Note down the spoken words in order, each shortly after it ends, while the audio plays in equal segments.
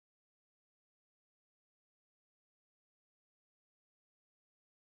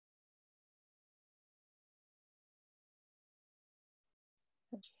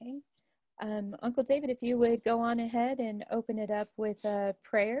Okay. Uncle David, if you would go on ahead and open it up with a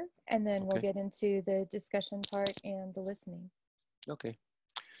prayer, and then we'll get into the discussion part and the listening. Okay.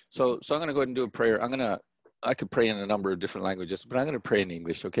 So I'm going to go ahead and do a prayer. I could pray in a number of different languages, but I'm going to pray in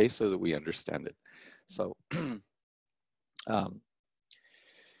English, okay, so that we understand it. So,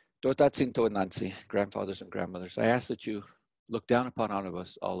 Dotatsin to Nancy, grandfathers and grandmothers, I ask that you look down upon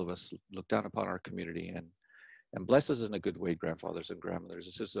all of us, look down upon our community, and bless us in a good way, grandfathers and grandmothers.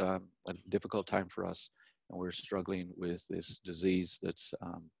 This is a difficult time for us, and we're struggling with this disease that's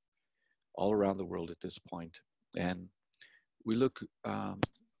all around the world at this point. And we look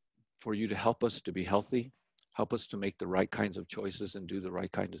for you to help us to be healthy, help us to make the right kinds of choices and do the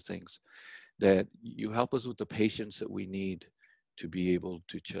right kind of things, that you help us with the patience that we need to be able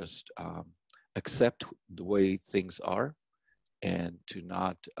to just accept the way things are, and to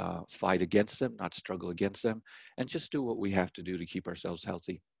not fight against them, not struggle against them, and just do what we have to do to keep ourselves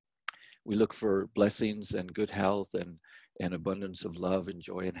healthy. We look for blessings and good health and abundance of love and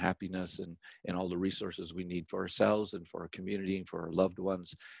joy and happiness and all the resources we need for ourselves and for our community and for our loved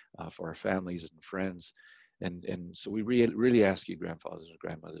ones, for our families and friends. And so we really ask you, grandfathers and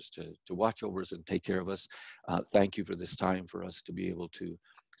grandmothers, to watch over us and take care of us. Thank you for this time for us to be able to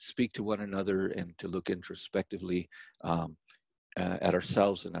speak to one another and to look introspectively at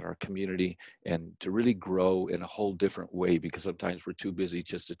ourselves and at our community, and to really grow in a whole different way, because sometimes we're too busy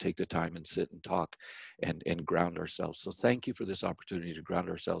just to take the time and sit and talk and ground ourselves. So thank you for this opportunity to ground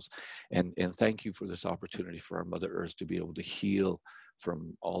ourselves, and thank you for this opportunity for our Mother Earth to be able to heal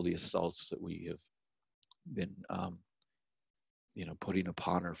from all the assaults that we have been putting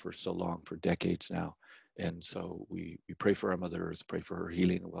upon her for so long, for decades now. And so we pray for our Mother Earth, pray for her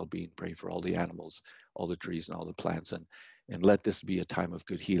healing and well-being, pray for all the animals, all the trees and all the plants, and let this be a time of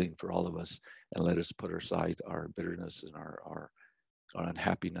good healing for all of us, and let us put aside our bitterness and our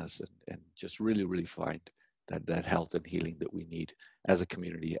unhappiness, and just really find that health and healing that we need as a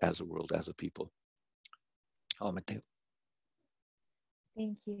community, as a world, as a people. Amen.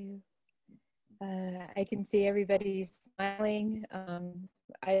 Thank you. I can see everybody smiling,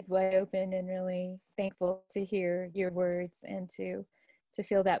 eyes wide open, and really thankful to hear your words and to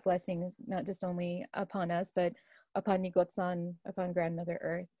feel that blessing, not just only upon us, but upon Nigotsan, upon Grandmother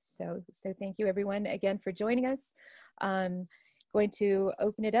Earth. So thank you everyone again for joining us. Going to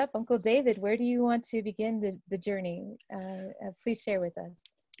open it up. Uncle David, where do you want to begin the journey? Please share with us.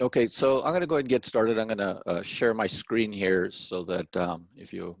 Okay, so I'm going to go ahead and get started. I'm going to share my screen here so that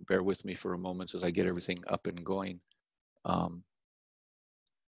if you bear with me for a moment as I get everything up and going. Akia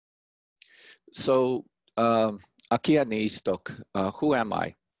Neistok, who am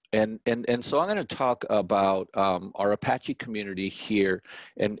I? And so I'm going to talk about our Apache community here,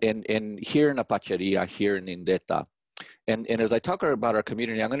 and here in Apacheria, here in Indeta. And as I talk about our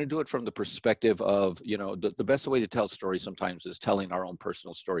community, I'm going to do it from the perspective of, the best way to tell stories sometimes is telling our own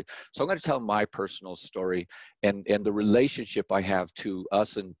personal story. So I'm going to tell my personal story and the relationship I have to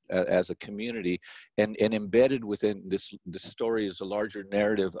us and as a community, and embedded within this story is a larger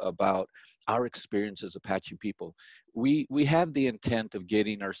narrative about our experience as Apache people. We have the intent of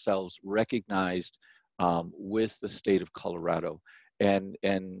getting ourselves recognized with the state of Colorado. And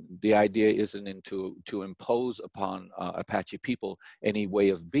the idea isn't to impose upon Apache people any way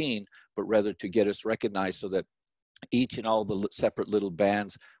of being, but rather to get us recognized so that each and all the separate little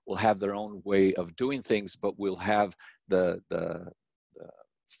bands will have their own way of doing things, but we'll have the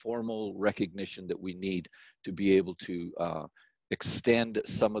formal recognition that we need to be able to extend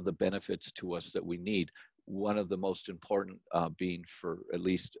some of the benefits to us that we need. One of the most important being, for at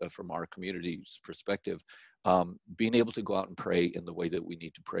least from our community's perspective, being able to go out and pray in the way that we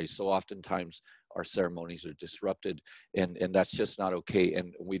need to pray. So oftentimes our ceremonies are disrupted, and that's just not okay.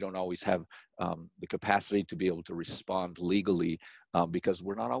 And we don't always have the capacity to be able to respond legally because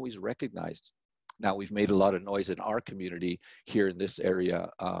we're not always recognized. Now, we've made a lot of noise in our community here in this area,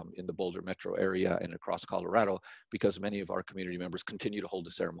 in the Boulder metro area and across Colorado, because many of our community members continue to hold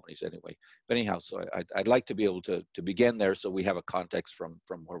the ceremonies anyway. But anyhow, so I'd like to be able to begin there so we have a context from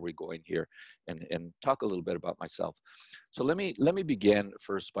where we're going here, and talk a little bit about myself. So let me begin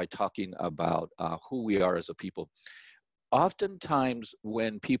first by talking about who we are as a people. Oftentimes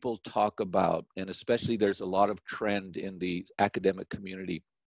when people talk about, and especially there's a lot of trend in the academic community,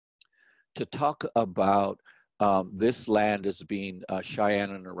 to talk about this land as being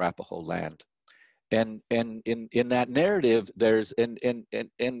Cheyenne and Arapaho land, and in that narrative, there's and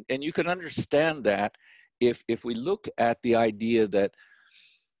you can understand that if we look at the idea that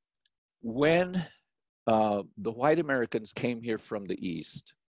when the white Americans came here from the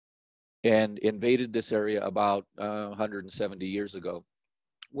east and invaded this area about 170 years ago,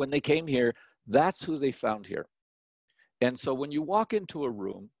 when they came here, that's who they found here. And so when you walk into a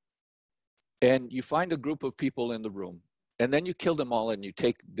room and you find a group of people in the room, and then you kill them all and you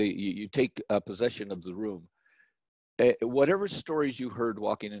take possession of the room, whatever stories you heard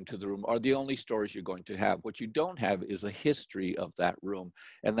walking into the room are the only stories you're going to have. What you don't have is a history of that room,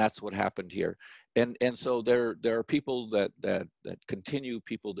 and that's what happened here. And so there are people that continue,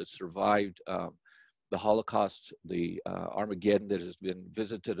 people that survived the Holocaust, the Armageddon that has been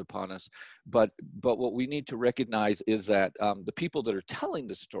visited upon us. But what we need to recognize is that the people that are telling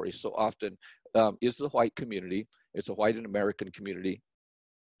the story so often is the white community. It's a white and American community.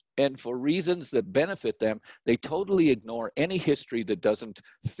 And for reasons that benefit them, they totally ignore any history that doesn't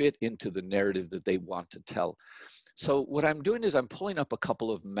fit into the narrative that they want to tell. So what I'm doing is I'm pulling up a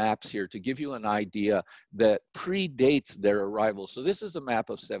couple of maps here to give you an idea that predates their arrival. So this is a map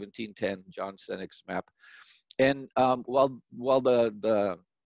of 1710, John Cenac's map. And while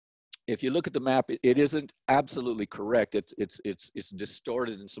if you look at the map, it isn't absolutely correct. It's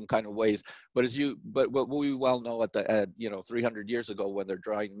distorted in some kind of ways. But what we well know at 300 years ago when they're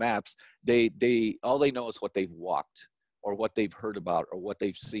drawing maps, all they know is what they've walked, or what they've heard about, or what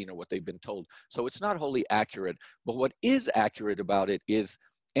they've seen, or what they've been told. So it's not wholly accurate. But what is accurate about it is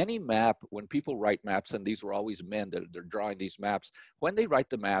any map, when people write maps, and these were always men that they're drawing these maps, when they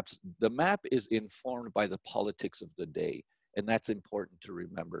write the map is informed by the politics of the day. And that's important to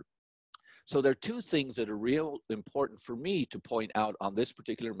remember. So there are two things that are real important for me to point out on this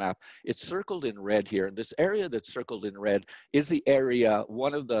particular map. It's circled in red here. And this area that's circled in red is the area,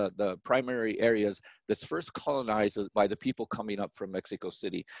 one of the primary areas that's first colonized by the people coming up from Mexico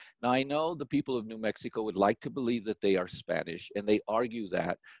City. Now, I know the people of New Mexico would like to believe that they are Spanish, and they argue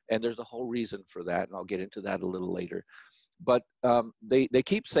that. And there's a whole reason for that, and I'll get into that a little later. But they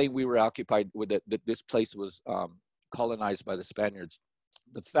keep saying we were occupied with that this place was colonized by the Spaniards.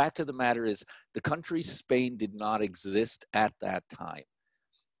 The fact of the matter is the country Spain did not exist at that time.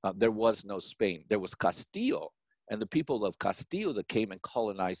 There was no Spain. There was Castillo and the people of Castillo that came and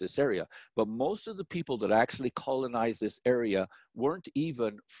colonized this area. But most of the people that actually colonized this area weren't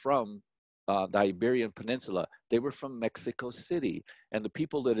even from the Iberian Peninsula. They were from Mexico City. And the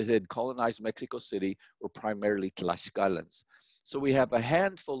people that had colonized Mexico City were primarily Tlaxcalans. So we have a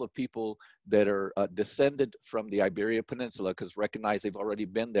handful of people that are descended from the Iberian Peninsula, because recognize they've already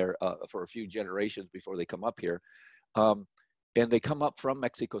been there for a few generations before they come up here. And they come up from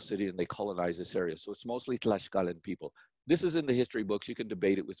Mexico City and they colonize this area. So it's mostly Tlaxcalan people. This is in the history books. You can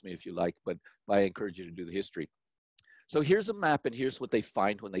debate it with me if you like, but I encourage you to do the history. So here's a map, and here's what they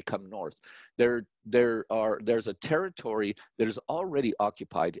find when they come north. There's a territory that is already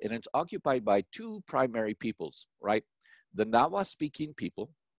occupied, and it's occupied by two primary peoples, right? The Nahua-speaking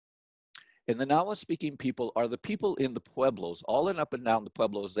people, and the Nahua-speaking people are the people in the pueblos, all in up and down the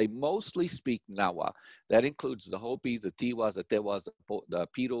pueblos. They mostly speak Nahua. That includes the Hopi, the Tiwas, the Tewas, the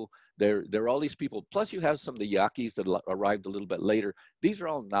Piro. They're all these people. Plus you have some of the Yaquis that arrived a little bit later. These are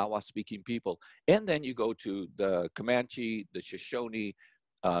all Nahua-speaking people. And then you go to the Comanche, the Shoshone,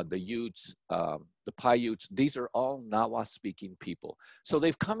 the Utes, the Paiutes. These are all Nahua-speaking people. So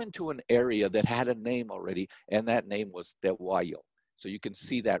they've come into an area that had a name already, and that name was Tehuayo. So you can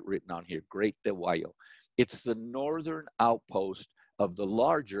see that written on here, Great Tehuayo. It's the northern outpost of the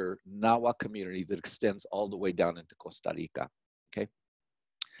larger Nahua community that extends all the way down into Costa Rica, okay?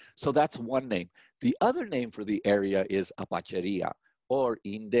 So that's one name. The other name for the area is Apacheria or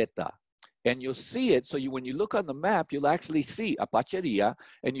Indeta. And you'll see it, so when you look on the map, you'll actually see Apacheria,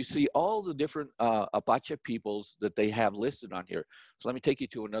 and you see all the different Apache peoples that they have listed on here. So let me take you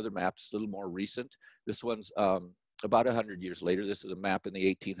to another map. It's a little more recent. This one's about 100 years later. This is a map in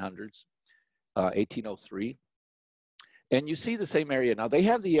the 1800s, 1803. And you see the same area. Now, they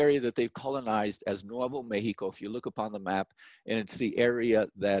have the area that they've colonized as Nuevo Mexico, if you look upon the map, and it's the area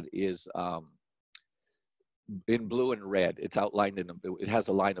that is in blue and red. It's outlined it has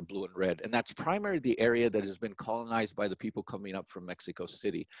a line of blue and red. And that's primarily the area that has been colonized by the people coming up from Mexico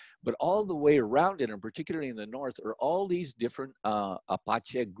City. But all the way around it, and particularly in the north, are all these different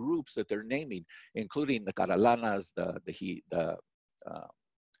Apache groups that they're naming, including the Caralanas, the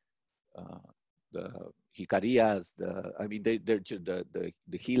Jicarias, the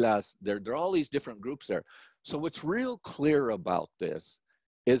Gilas. There are all these different groups there. So what's real clear about this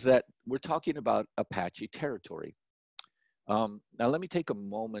is that we're talking about Apache territory. Now let me take a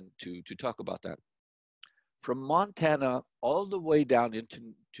moment to talk about that. From Montana all the way down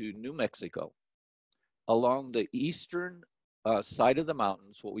into New Mexico, along the eastern side of the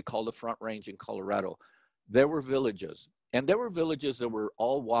mountains, what we call the Front Range in Colorado, there were villages. And there were villages that were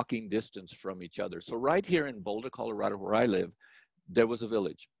all walking distance from each other. So right here in Boulder, Colorado, where I live, there was a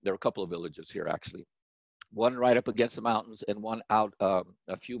village. There were a couple of villages here, actually. One right up against the mountains and one out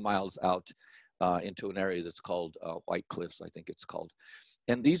a few miles out into an area that's called White Cliffs, I think it's called.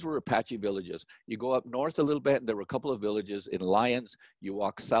 And these were Apache villages. You go up north a little bit, and there were a couple of villages in Lyons. You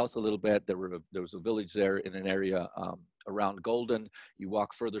walk south a little bit, there was a village there in an area around Golden. You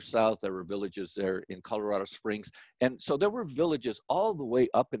walk further south, there were villages there in Colorado Springs. And so there were villages all the way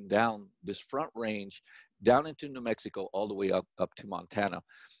up and down this front range, down into New Mexico, all the way up to Montana.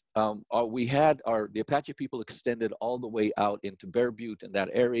 The Apache people extended all the way out into Bear Butte in that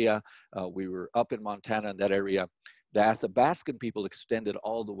area. We were up in Montana in that area. The Athabascan people extended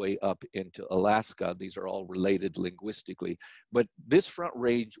all the way up into Alaska. These are all related linguistically. But this front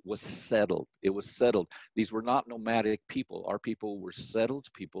range was settled. It was settled. These were not nomadic people. Our people were settled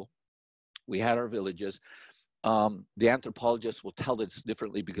people. We had our villages. The anthropologists will tell this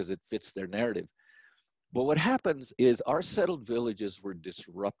differently because it fits their narrative. But what happens is our settled villages were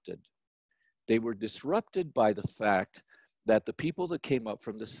disrupted. They were disrupted by the fact that the people that came up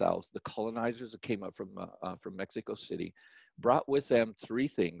from the south, the colonizers that came up from Mexico City, brought with them three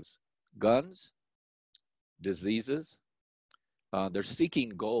things: guns, diseases. They're seeking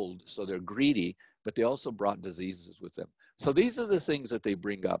gold, so they're greedy, but they also brought diseases with them. So these are the things that they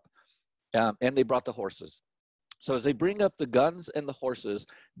bring up. And they brought the horses. So as they bring up the guns and the horses,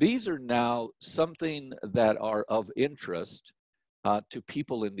 these are now something that are of interest to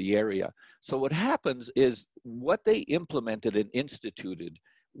people in the area. So what happens is what they implemented and instituted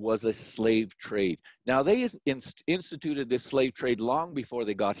was a slave trade. Now they instituted this slave trade long before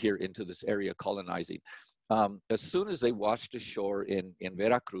they got here into this area colonizing. As soon as they washed ashore in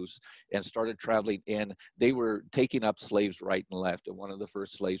Veracruz and started traveling in, they were taking up slaves right and left. And one of the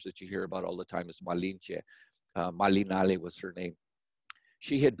first slaves that you hear about all the time is Malinche. Malinale was her name.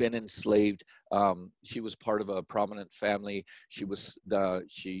 She had been enslaved. She was part of a prominent family. She was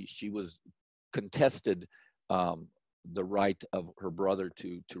contested the right of her brother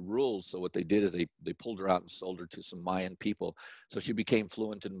to rule. So what they did is they pulled her out and sold her to some Mayan people. So she became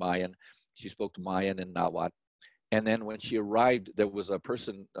fluent in Mayan. She spoke Mayan and Nahuatl. And then when she arrived, there was a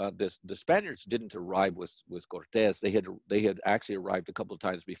person, the Spaniards didn't arrive with Cortez. They had actually arrived a couple of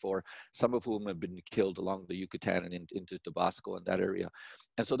times before, some of whom had been killed along the Yucatan and into Tabasco and that area.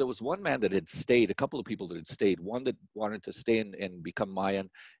 And so there was one man that had stayed, a couple of people that had stayed, one that wanted to stay and become Mayan,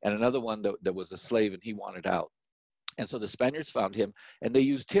 and another one that was a slave and he wanted out. And so the Spaniards found him and they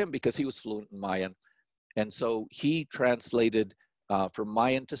used him because he was fluent in Mayan. And so he translated from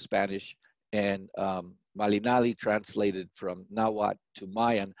Mayan to Spanish, and Malinali translated from Nahuatl to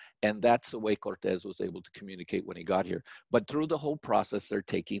Mayan, and that's the way Cortez was able to communicate when he got here. But through the whole process, they're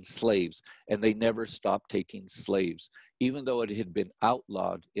taking slaves, and they never stopped taking slaves. Even though it had been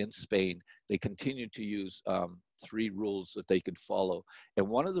outlawed in Spain, they continued to use three rules that they could follow. And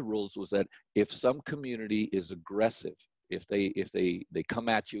one of the rules was that if some community is aggressive, if they come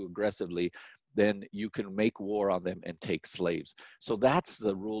at you aggressively, then you can make war on them and take slaves. So that's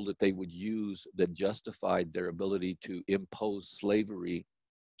the rule that they would use that justified their ability to impose slavery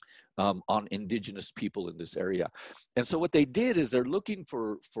on indigenous people in this area. And so what they did is they're looking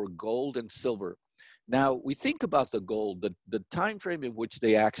for gold and silver. Now we think about the gold, the time frame in which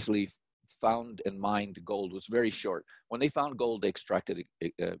they actually found and mined gold was very short. When they found gold, they extracted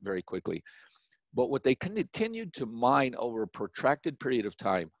it very quickly. But what they continued to mine over a protracted period of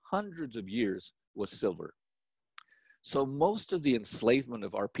time, hundreds of years, was silver. So most of the enslavement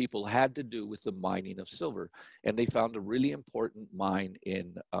of our people had to do with the mining of silver. And they found a really important mine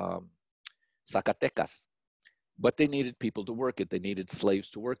in Zacatecas. But they needed people to work it. They needed slaves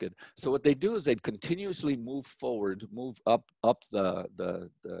to work it. So what they do is they'd continuously move forward, move up the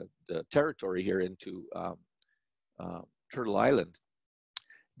territory here into Turtle Island.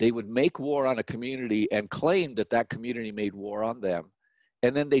 They would make war on a community and claim that that community made war on them.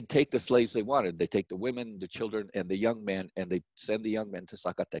 And then they'd take the slaves they wanted. They take the women, the children, and the young men, and they send the young men to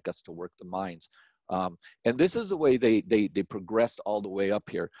Zacatecas to work the mines. And this is the way they progressed all the way up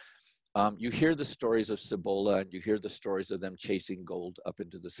here. You hear the stories of Cibola, and you hear the stories of them chasing gold up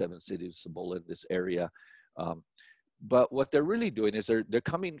into the seven cities of Cibola in this area. But what they're really doing is they're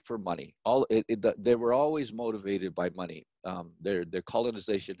coming for money. They were always motivated by money. Their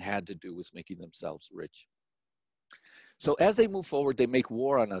colonization had to do with making themselves rich. So as they move forward, they make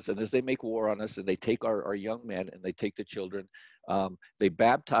war on us. And as they make war on us and they take our young men and they take the children, they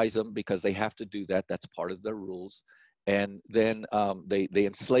baptize them because they have to do that. That's part of their rules. And then they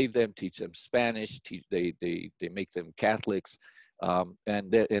enslave them, teach them Spanish, they make them Catholics. But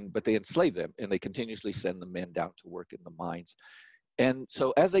they enslave them and they continuously send the men down to work in the mines. And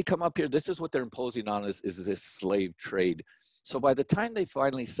so as they come up here, this is what they're imposing on us, is this slave trade. So by the time they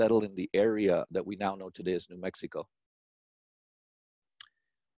finally settle in the area that we now know today as New Mexico,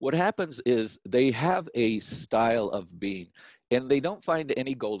 what happens is they have a style of being, and they don't find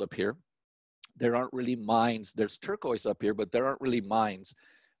any gold up here. There aren't really mines. There's turquoise up here, but there aren't really mines.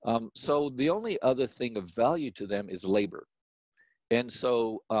 So the only other thing of value to them is labor. And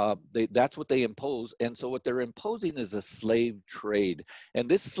so that's what they impose. And so what they're imposing is a slave trade. And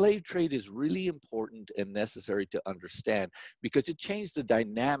this slave trade is really important and necessary to understand because it changed the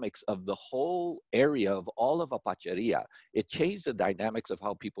dynamics of the whole area of all of Apacheria. It changed the dynamics of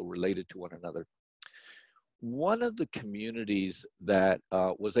how people related to one another. One of the communities that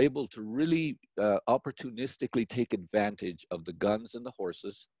was able to really opportunistically take advantage of the guns and the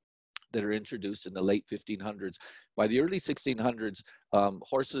horses that are introduced in the late 1500s. By the early 1600s,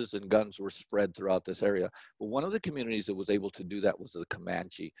 horses and guns were spread throughout this area. But one of the communities that was able to do that was the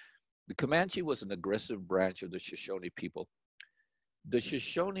Comanche. The Comanche was an aggressive branch of the Shoshone people. The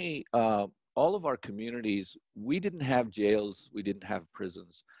Shoshone, all of our communities, we didn't have jails, we didn't have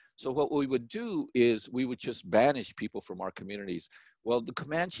prisons. So what we would do is we would just banish people from our communities. Well, the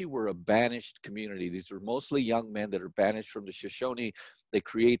Comanche were a banished community. These were mostly young men that are banished from the Shoshone. They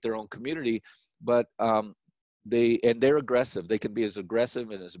create their own community, but they're aggressive. They can be as aggressive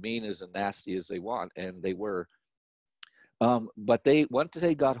and as mean as nasty as they want, and they were. But once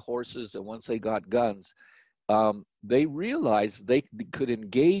they got horses and once they got guns, they realized they could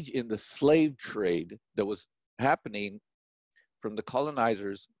engage in the slave trade that was happening from the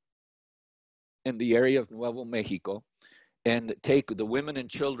colonizers in the area of Nuevo Mexico, and take the women and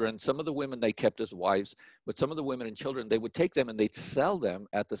children. Some of the women they kept as wives, but some of the women and children, they would take them and they'd sell them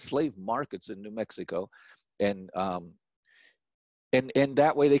at the slave markets in New Mexico. And that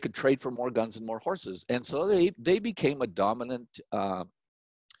way they could trade for more guns and more horses. And so they became a dominant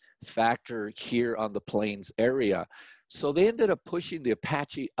factor here on the plains area. So they ended up pushing the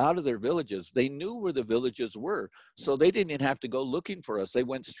Apache out of their villages. They knew where the villages were, so they didn't even have to go looking for us. They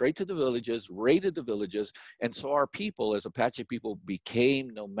went straight to the villages, raided the villages, and so our people, as Apache people, became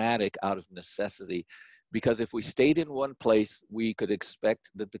nomadic out of necessity. Because if we stayed in one place, we could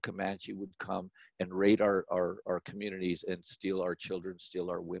expect that the Comanche would come and raid our communities and steal our children, steal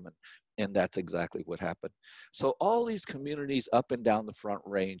our women. And that's exactly what happened. So all these communities up and down the Front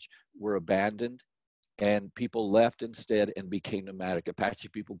Range were abandoned, and people left instead and became nomadic. Apache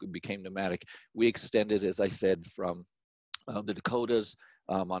people became nomadic. We extended, as I said, from the Dakotas,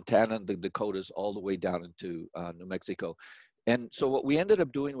 Montana, and the Dakotas, all the way down into New Mexico. And so what we ended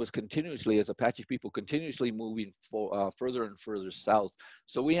up doing was continuously, as Apache people, continuously moving further and further south.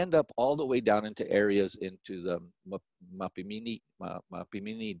 So we end up all the way down into areas into the Mapimini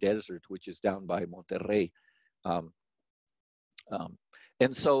Desert, which is down by Monterrey. And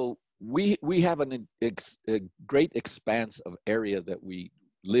so we have a great expanse of area that we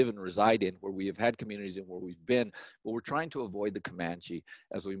live and reside in, where we have had communities and where we've been, but we're trying to avoid the Comanche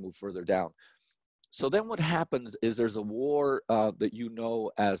as we move further down. So then what happens is there's a war that you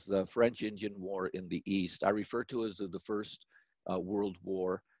know as the French-Indian War in the East. I refer to it as the First World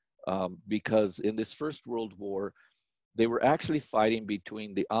War because in this First World War, they were actually fighting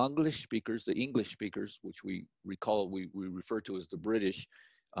between the English speakers, which we refer to as the British,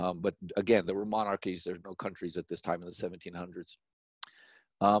 but again, there were monarchies, there's no countries at this time in the 1700s.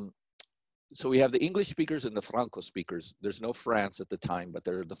 So we have the English speakers and the Franco speakers. There's no France at the time, but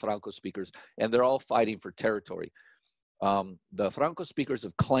they're the Franco speakers, and they're all fighting for territory. The Franco speakers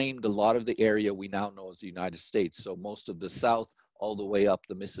have claimed a lot of the area we now know as the United States. So most of the South, all the way up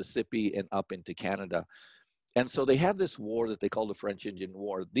the Mississippi and up into Canada. And so they have this war that they call the French-Indian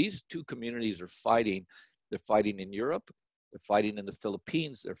War. These two communities are fighting. They're fighting in Europe, they're fighting in the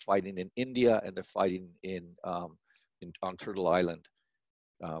Philippines, they're fighting in India, and they're fighting on Turtle Island.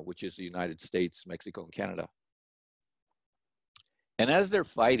 Which is the United States, Mexico, and Canada. And as they're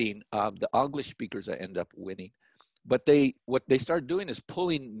fighting, the English speakers end up winning. But what they start doing is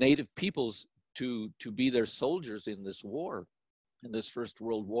pulling native peoples to be their soldiers in this war, in this First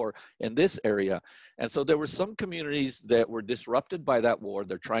World War, in this area. And so there were some communities that were disrupted by that war.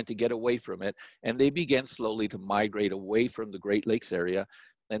 They're trying to get away from it. And they began slowly to migrate away from the Great Lakes area.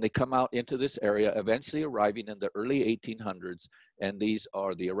 And they come out into this area, eventually arriving in the early 1800s. And these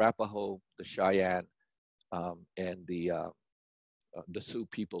are the Arapaho, the Cheyenne, and the Sioux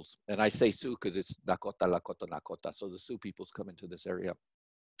peoples. And I say Sioux because it's Dakota, Lakota, Nakota. So the Sioux peoples come into this area.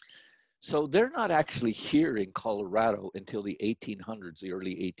 So they're not actually here in Colorado until the 1800s, the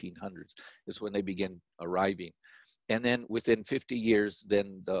early 1800s is when they begin arriving. And then within 50 years,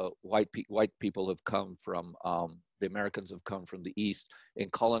 then the white people have come from The Americans have come from the east and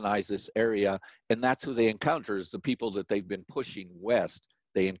colonized this area, and that's who they encounter, is the people that they've been pushing west.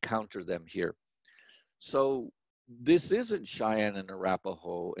 They encounter them here. So this isn't Cheyenne and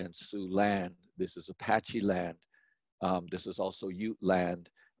Arapaho and Sioux land. This is Apache land. This is also Ute land.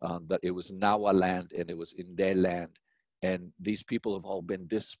 That it was Nawa land and it was Inde land. And these people have all been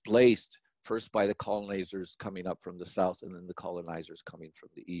displaced, first by the colonizers coming up from the south, and then the colonizers coming from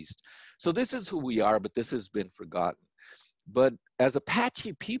the east. So this is who we are, but this has been forgotten. But as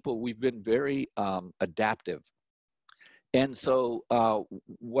Apache people, we've been very adaptive. And so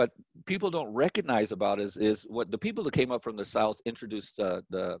what people don't recognize about is what the people that came up from the south introduced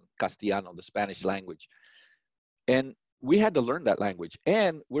the Castellano, the Spanish language. And we had to learn that language,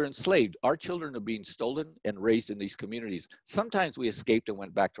 and we're enslaved. Our children are being stolen and raised in these communities. Sometimes we escaped and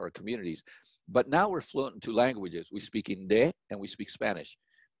went back to our communities, but now we're fluent in two languages. We speak Inde and we speak Spanish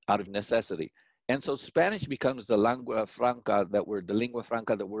out of necessity. And so Spanish becomes the lingua franca that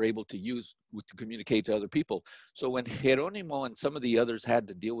we're able to use to communicate to other people. So when Geronimo and some of the others had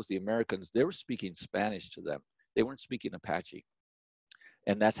to deal with the Americans, they were speaking Spanish to them. They weren't speaking Apache.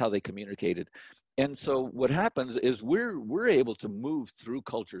 And that's how they communicated. And so what happens is we're able to move through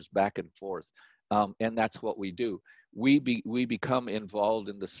cultures back and forth. And that's what we do. We become involved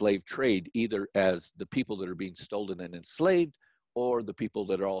in the slave trade, either as the people that are being stolen and enslaved, or the people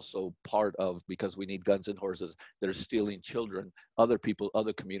that are also part of, because we need guns and horses, that are stealing children, other people,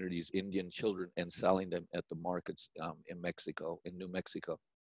 other communities, Indian children, and selling them at the markets in Mexico, in New Mexico.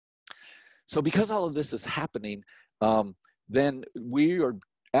 So because all of this is happening, then we are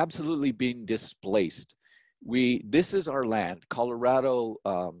absolutely being displaced. This is our land, Colorado,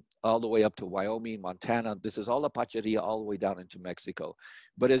 all the way up to Wyoming, Montana. This is all Apacheria all the way down into Mexico.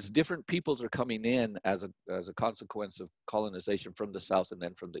 But as different peoples are coming in as a consequence of colonization from the south and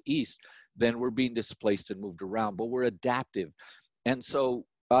then from the east, then we're being displaced and moved around, but we're adaptive. And so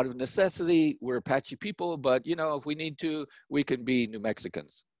out of necessity, we're Apache people, but you know, if we need to, we can be New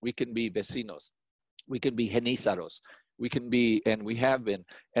Mexicans, we can be vecinos, we can be Genízaros, we can be, and we have been.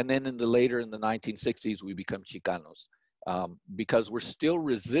 And then in the 1960s, we become Chicanos. Because we're still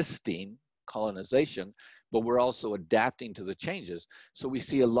resisting colonization, but we're also adapting to the changes. So we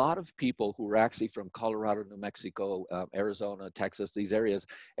see a lot of people who are actually from Colorado, New Mexico, Arizona, Texas, these areas,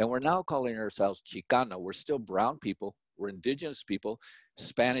 and we're now calling ourselves Chicano. We're still brown people, we're indigenous people.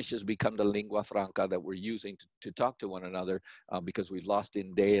 Spanish has become the lingua franca that we're using to talk to one another because we've lost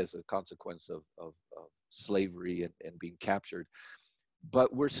Inde as a consequence of slavery and being captured.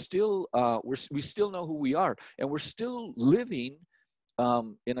 But we're still, we still know who we are, and we're still living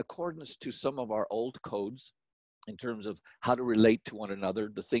in accordance to some of our old codes in terms of how to relate to one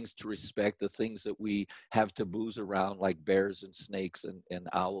another, the things to respect, the things that we have taboos around, like bears and snakes and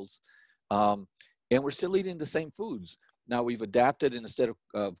owls. And we're still eating the same foods. Now we've adapted, and instead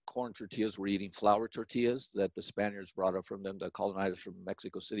of corn tortillas, we're eating flour tortillas that the Spaniards brought up from them, the colonizers from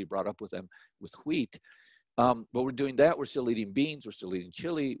Mexico City brought up with them with wheat. But we're doing that. We're still eating beans. We're still eating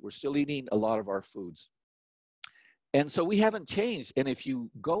chili. We're still eating a lot of our foods. And so we haven't changed. And if you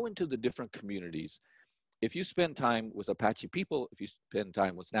go into the different communities, if you spend time with Apache people, if you spend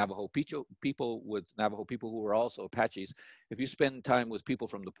time with Navajo people who are also Apaches, if you spend time with people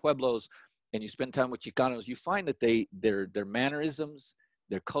from the Pueblos, and you spend time with Chicanos, you find that their mannerisms,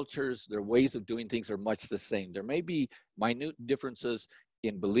 their cultures, their ways of doing things are much the same. There may be minute differences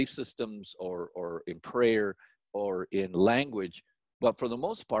in belief systems or in prayer or in language, but for the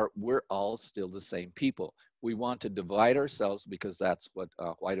most part, we're all still the same people. We want to divide ourselves because that's what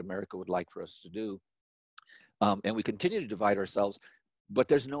white America would like for us to do. And we continue to divide ourselves, but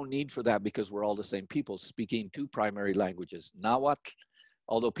there's no need for that because we're all the same people speaking two primary languages, Nahuatl.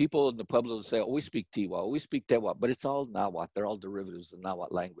 Although people in the Pueblos say, oh, we speak Tiwa, we speak Tewa, but it's all Nahuatl. They're all derivatives of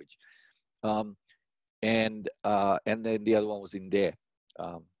Nahuatl language. And then the other one was Inde,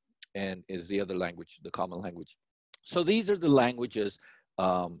 and is the other language, the common language. So these are the languages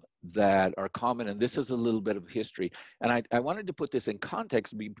that are common, and this is a little bit of history. And I wanted to put this in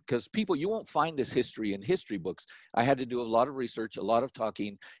context because people, you won't find this history in history books. I had to do a lot of research, a lot of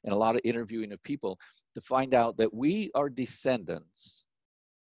talking, and a lot of interviewing of people to find out that we are descendants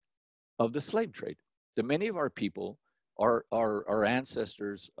of the slave trade. That many of our people, our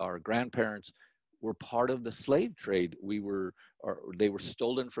ancestors, our grandparents were part of the slave trade. They were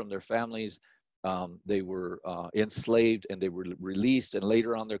stolen from their families. They were enslaved and they were released, and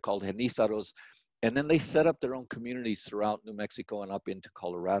later on they're called Genízaros. And then they set up their own communities throughout New Mexico and up into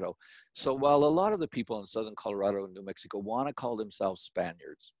Colorado. So while a lot of the people in southern Colorado and New Mexico want to call themselves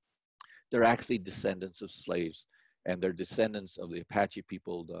Spaniards, they're actually descendants of slaves. and they're descendants of the Apache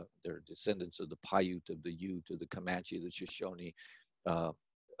people, they're descendants of the Paiute, of the Ute, of the Comanche, the Shoshone,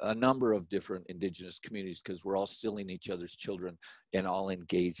 a number of different indigenous communities, because we're all stealing each other's children and all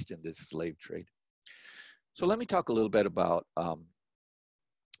engaged in this slave trade. So let me talk a little bit about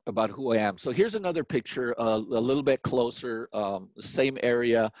who I am. So here's another picture, a little bit closer, the same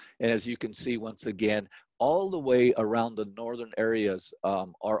area. And as you can see, once again, all the way around the northern areas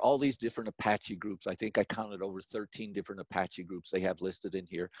are all these different Apache groups. I think I counted over 13 different Apache groups they have listed in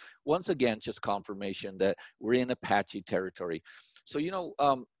here. Once again, just confirmation that we're in Apache territory. So, you know,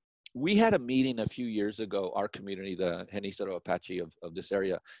 we had a meeting a few years ago, our community, the Genízaro Apache of this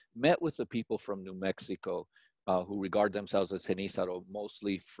area, met with the people from New Mexico who regard themselves as Genízaro,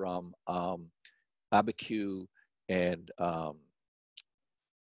 mostly from Abaque and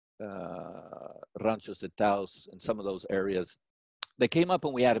Ranchos de Taos and some of those areas. They came up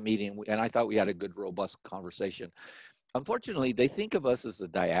and we had a meeting, and I thought we had a good, robust conversation. Unfortunately, they think of us as a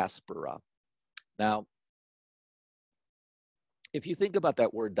diaspora. Now, if you think about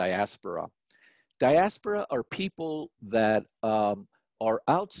that word diaspora, diaspora are people that are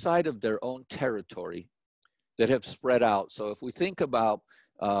outside of their own territory, that have spread out. So if we think about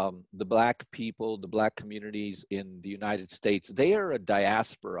the Black people, the Black communities in the United States, they are a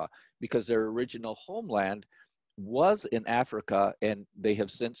diaspora because their original homeland was in Africa, and they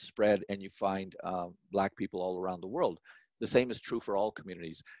have since spread, and you find Black people all around the world. The same is true for all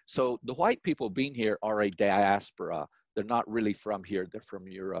communities. So the white people being here are a diaspora. They're not really from here, they're from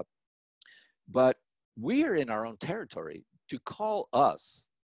Europe. But we are in our own territory. To call us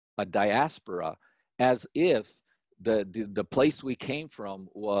a diaspora as if the place we came from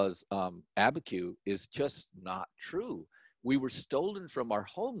was Abaque is just not true. We were stolen from our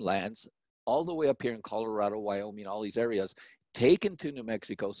homelands all the way up here in Colorado, Wyoming, all these areas, taken to New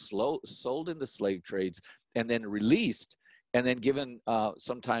Mexico, sold into slave trades, and then released, and then given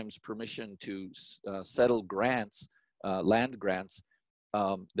sometimes permission to settle grants, land grants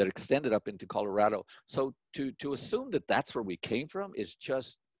that extended up into Colorado. So to assume that that's where we came from is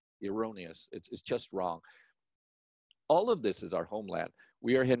just erroneous. It's just wrong. All of this is our homeland.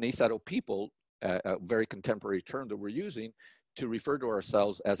 We are Genízaro people, a very contemporary term that we're using to refer to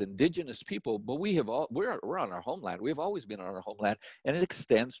ourselves as indigenous people, but we're on our homeland. We've always been on our homeland, and it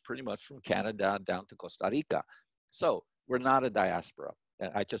extends pretty much from Canada down to Costa Rica. So we're not a diaspora.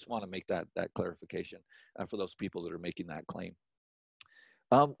 I just want to make that clarification for those people that are making that claim.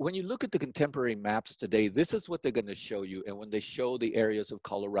 When you look at the contemporary maps today, this is what they're going to show you. And when they show the areas of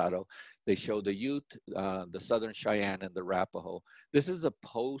Colorado, they show the Ute, the Southern Cheyenne, and the Arapaho. This is a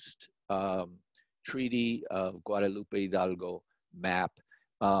post-Treaty of Guadalupe Hidalgo map.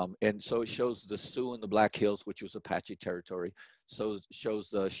 And so it shows the Sioux and the Black Hills, which was Apache territory. So it shows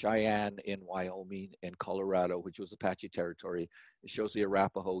the Cheyenne in Wyoming and Colorado, which was Apache territory. It shows the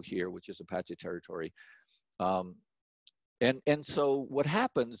Arapaho here, which is Apache territory. And so what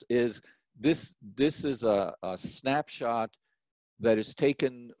happens is this is a snapshot that is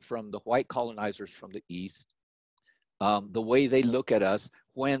taken from the white colonizers from the East, the way they look at us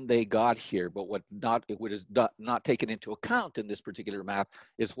when they got here. But what is not taken into account in this particular map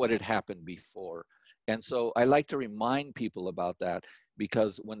is what had happened before. And so I like to remind people about that,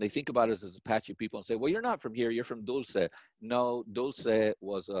 because when they think about us as Apache people and say, well, you're not from here, you're from Dulce. No, Dulce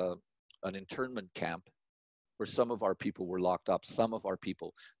was an internment camp where some of our people were locked up, some of our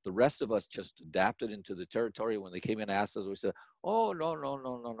people. The rest of us just adapted into the territory. When they came in and asked us, we said, oh,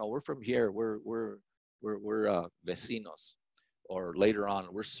 no, we're from here. We're vecinos. Or later on,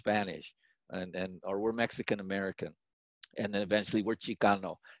 we're Spanish, or we're Mexican-American. And then eventually we're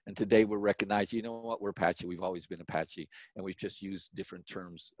Chicano. And today we're recognized, you know what, we're Apache. We've always been Apache. And we've just used different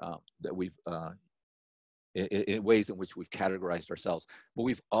terms that we've in ways in which we've categorized ourselves. But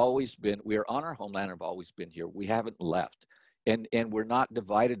we are on our homeland and have always been here. We haven't left. And we're not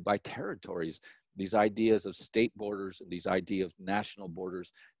divided by territories. These ideas of state borders and these ideas of national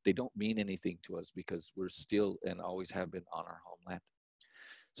borders, they don't mean anything to us because we're still and always have been on our homeland.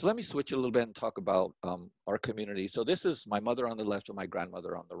 So let me switch a little bit and talk about our community. So this is my mother on the left and my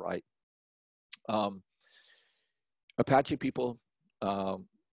grandmother on the right. Apache people,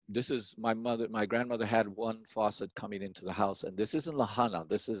 this is my grandmother had one faucet coming into the house, and this is in Lahana.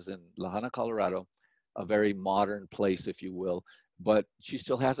 This is in Lahana, Colorado, a very modern place, if you will, but she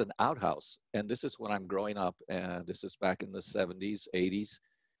still has an outhouse. And this is when I'm growing up, and this is back in the 70s, 80s.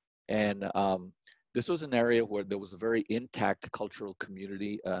 And this was an area where there was a very intact cultural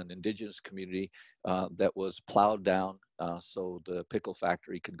community, an indigenous community that was plowed down so the pickle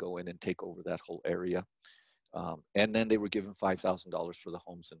factory could go in and take over that whole area. And then they were given $5,000 for the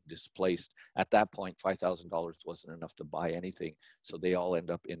homes and displaced. At that point, $5,000 wasn't enough to buy anything. So they all end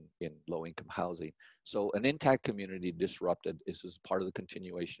up in low-income housing. So an intact community disrupted. This is part of the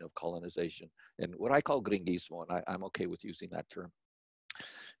continuation of colonization and what I call gringuismo, and I'm okay with using that term.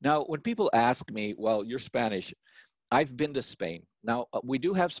 Now, when people ask me, well, you're Spanish, I've been to Spain. Now, we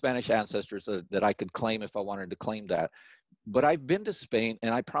do have Spanish ancestors that I could claim if I wanted to claim that. But I've been to Spain,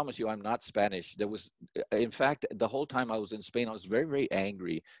 and I promise you, I'm not Spanish. There was, in fact, the whole time I was in Spain, I was very, very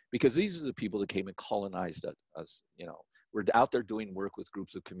angry because these are the people that came and colonized us. You know, we're out there doing work with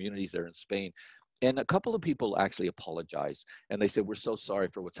groups of communities there in Spain. And a couple of people actually apologized, and they said, we're so sorry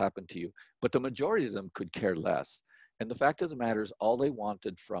for what's happened to you. But the majority of them could care less. And the fact of the matter is, all they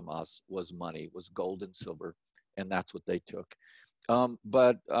wanted from us was money, was gold and silver, and that's what they took.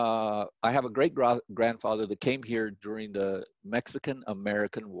 But I have a great grandfather that came here during the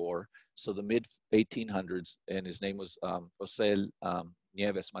Mexican-American War, so the mid-1800s, and his name was José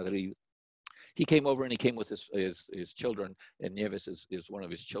Nieves Madrid. He came over and he came with his children, and Nieves is one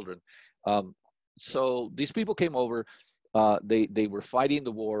of his children. So these people came over, they were fighting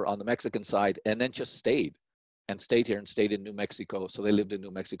the war on the Mexican side and then just stayed here and stayed in New Mexico. So they lived in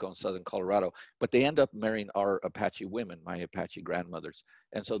New Mexico and southern Colorado, but they end up marrying our Apache women, my Apache grandmothers.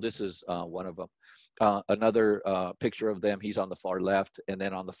 And so this is one of them. Another picture of them, he's on the far left. And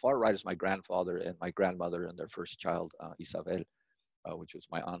then on the far right is my grandfather and my grandmother and their first child, Isabel, which was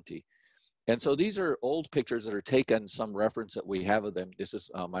my auntie. And so these are old pictures that are taken, some reference that we have of them. This is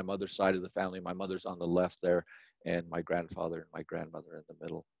my mother's side of the family. My mother's on the left there, and my grandfather and my grandmother in the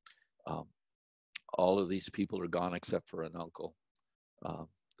middle. All of these people are gone except for an uncle.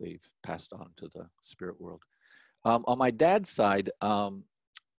 They've passed on to the spirit world. On my dad's side,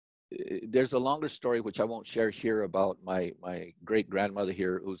 there's a longer story which I won't share here about my great grandmother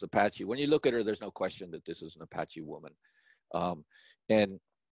here, who's Apache. When you look at her, there's no question that this is an Apache woman.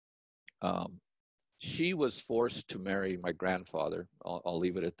 She was forced to marry my grandfather. I'll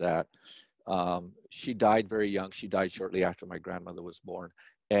leave it at that. She died very young. She died shortly after my grandmother was born.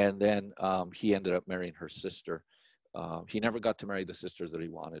 And then he ended up marrying her sister. He never got to marry the sister that he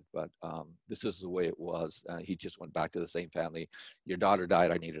wanted, but this is the way it was. He just went back to the same family. Your daughter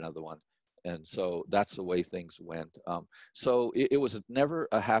died, I need another one. And so that's the way things went. So it was never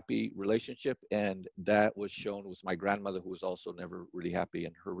a happy relationship. And that was shown with my grandmother, who was also never really happy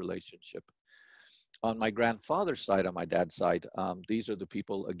in her relationship. On my grandfather's side, on my dad's side, these are the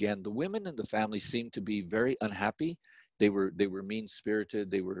people, again, the women in the family seemed to be very unhappy. They were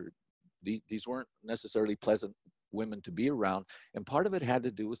mean-spirited. These weren't necessarily pleasant women to be around. And part of it had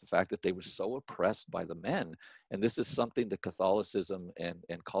to do with the fact that they were so oppressed by the men. And this is something that Catholicism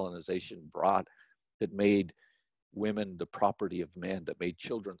and colonization brought, that made women the property of men, that made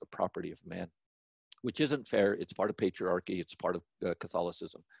children the property of men, which isn't fair. It's part of patriarchy. It's part of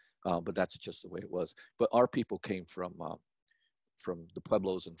Catholicism. But that's just the way it was. But our people came from the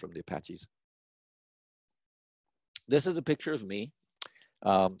Pueblos and from the Apaches. This is a picture of me,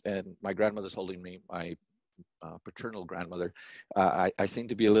 and my grandmother's holding me, my paternal grandmother. I seem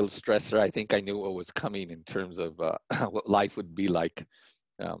to be a little stressed. I think I knew what was coming in terms of what life would be like.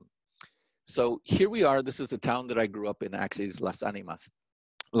 So here we are. This is the town that I grew up in, actually, is Las Animas.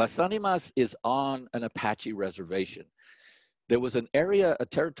 Las Animas is on an Apache reservation. There was an area, a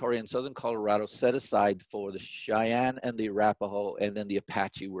territory in southern Colorado set aside for the Cheyenne and the Arapaho, and then the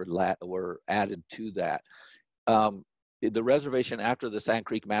Apache were added to that. The reservation, after the Sand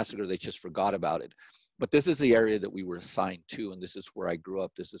Creek Massacre, they just forgot about it. But this is the area that we were assigned to, and this is where I grew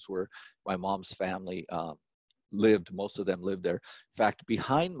up. This is where my mom's family lived. Most of them lived there. In fact,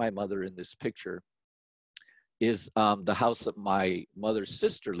 behind my mother in this picture is the house that my mother's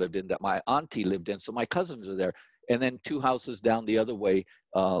sister lived in, that my auntie lived in. So my cousins are there. And then 2 houses down the other way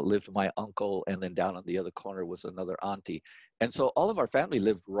lived my uncle, and then down on the other corner was another auntie. And so all of our family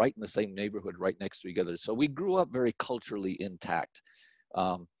lived right in the same neighborhood, right next to each other. So we grew up very culturally intact.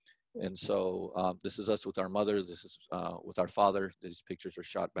 And so this is us with our mother. This is with our father. These pictures are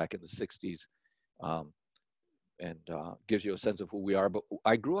shot back in the 60s, and gives you a sense of who we are. But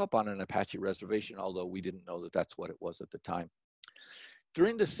I grew up on an Apache reservation, although we didn't know that that's what it was at the time.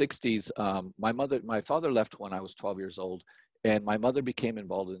 During the 60s, my father left when I was 12 years old, and my mother became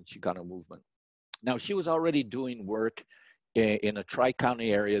involved in the Chicano movement. Now, she was already doing work in a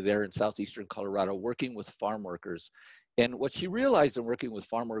tri-county area there in southeastern Colorado, working with farm workers. And what she realized in working with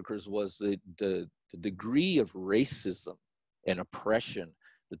farm workers was the degree of racism and oppression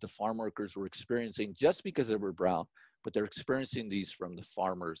that the farm workers were experiencing just because they were brown, but they're experiencing these from the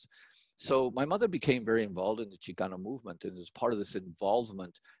farmers. So my mother became very involved in the Chicano movement, and as part of this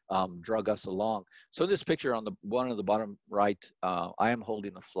involvement, drug us along. So this picture on the one on the bottom right, I am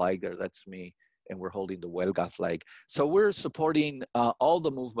holding the flag there. That's me, and we're holding the Huelga flag. So we're supporting all the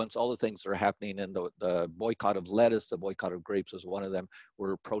movements, all the things that are happening, and the boycott of lettuce, the boycott of grapes was one of them.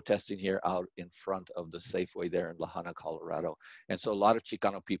 We're protesting here out in front of the Safeway there in La Habana, Colorado. And so a lot of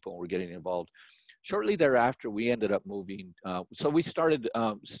Chicano people were getting involved. Shortly thereafter, we ended up moving. So we started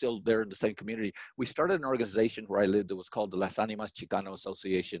still there in the same community. We started an organization where I lived that was called the Las Animas Chicano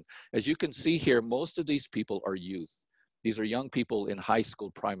Association. As you can see here, most of these people are youth. These are young people in high school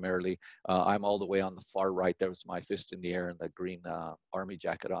primarily. I'm all the way on the far right. There was my fist in the air and the green army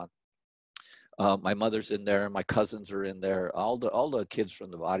jacket on. My mother's in there. My cousins are in there. All the kids from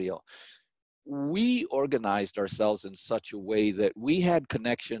the barrio. We organized ourselves in such a way that we had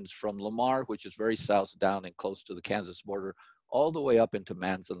connections from Lamar, which is very south down and close to the Kansas border, all the way up into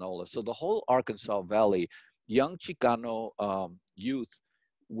Manzanola. So the whole Arkansas Valley, young Chicano youth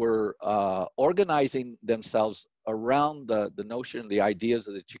were organizing themselves around the notion, the ideas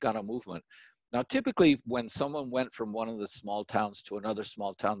of the Chicano movement. Now, typically when someone went from one of the small towns to another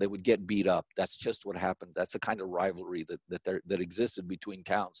small town, they would get beat up. That's just what happened. That's the kind of rivalry that existed between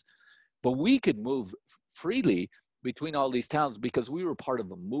towns. But we could move freely between all these towns because we were part of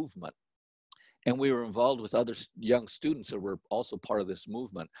a movement. And we were involved with other young students that were also part of this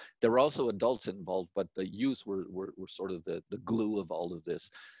movement. There were also adults involved, but the youth were sort of the glue of all of this.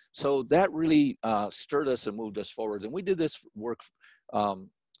 So that really stirred us and moved us forward. And we did this work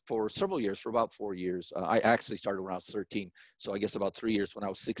for several years, for about 4 years. I actually started when I was 13. So I guess about 3 years. When I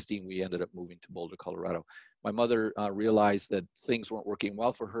was 16, we ended up moving to Boulder, Colorado. My mother realized that things weren't working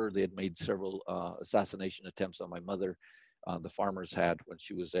well for her. They had made several assassination attempts on my mother. The farmers had when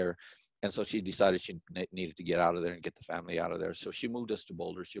she was there. And so she decided she needed to get out of there and get the family out of there. So she moved us to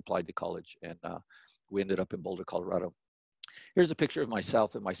Boulder. She applied to college, and we ended up in Boulder, Colorado. Here's a picture of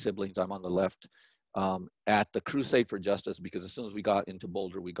myself and my siblings. I'm on the left at the Crusade for Justice, because as soon as we got into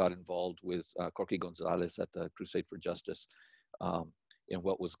Boulder, we got involved with Corky Gonzalez at the Crusade for Justice in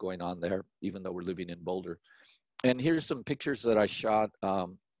what was going on there, even though we're living in Boulder. And here's some pictures that I shot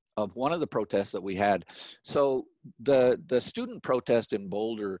of one of the protests that we had. So the student protest in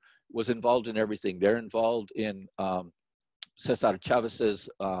Boulder was involved in everything. They're involved in Cesar Chavez's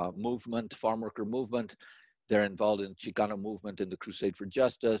movement, farm worker movement. They're involved in Chicano movement in the Crusade for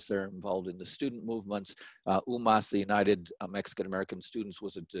Justice. They're involved in the student movements. UMAS, the United Mexican American Students,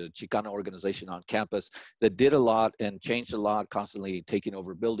 was a Chicano organization on campus that did a lot and changed a lot, constantly taking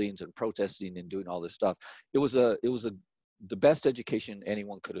over buildings and protesting and doing all this stuff. It was the best education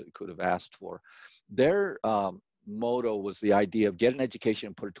anyone could have asked for. Their motto was the idea of get an education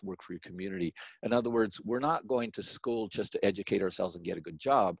and put it to work for your community. In other words, we're not going to school just to educate ourselves and get a good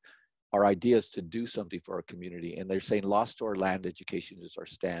job. Our idea is to do something for our community. And they're saying lost to our land, education is our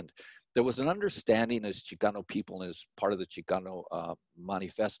stand. There was an understanding as Chicano people, and as part of the Chicano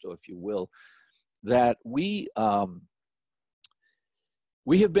manifesto, if you will, that we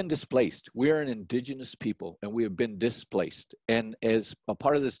have been displaced. We are an indigenous people, and we have been displaced. And as a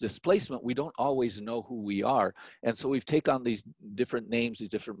part of this displacement, we don't always know who we are. And so we've taken on these different names, these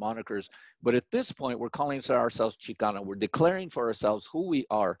different monikers. But at this point, we're calling ourselves Chicano. We're declaring for ourselves who we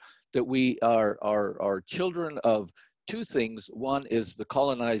are, that we are children of two things. One is the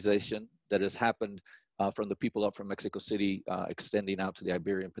colonization that has happened from the people up from Mexico City, extending out to the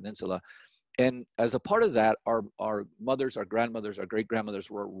Iberian Peninsula. And as a part of that, our mothers, our grandmothers, our great-grandmothers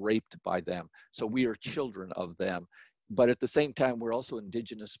were raped by them. So we are children of them. But at the same time, we're also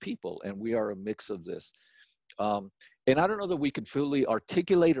indigenous people, and we are a mix of this. And I don't know that we could fully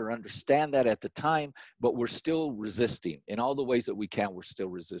articulate or understand that at the time, but we're still resisting. In all the ways that we can, we're still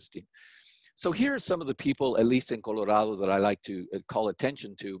resisting. So here are some of the people, at least in Colorado, that I like to call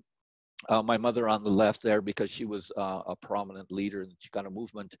attention to. My mother on the left there, because she was a prominent leader in the Chicano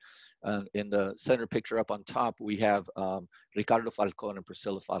movement. In the center picture up on top, we have Ricardo Falcon and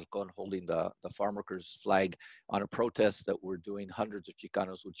Priscilla Falcon holding the farm workers flag on a protest that we're doing. Hundreds of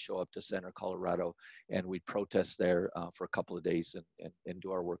Chicanos would show up to Center, Colorado, and we'd protest there for a couple of days and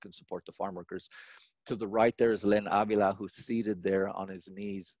do our work and support the farm workers. To the right there is Len Avila, who's seated there on his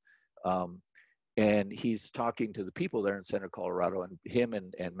knees. And he's talking to the people there in Center, Colorado, and him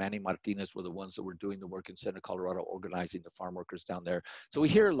and Manny Martinez were the ones that were doing the work in Center, Colorado, organizing the farm workers down there. So we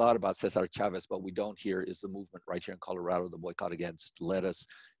hear a lot about Cesar Chavez, but we don't hear is the movement right here in Colorado, the boycott against lettuce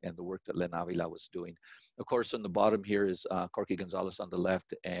and the work that Len Avila was doing. Of course, on the bottom here is Corky Gonzalez on the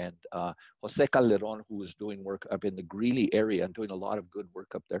left, and Jose Calderon, who was doing work up in the Greeley area and doing a lot of good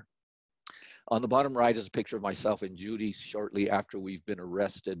work up there. On the bottom right is a picture of myself and Judy shortly after we've been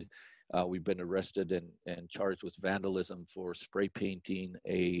arrested. And charged with vandalism for spray painting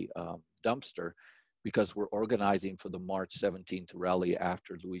a dumpster because we're organizing for the March 17th rally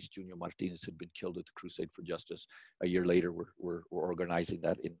after Luis Jr. Martinez had been killed at the Crusade for Justice. A year later, we're organizing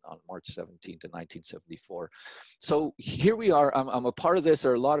that on March 17th in 1974. So here we are. I'm a part of this.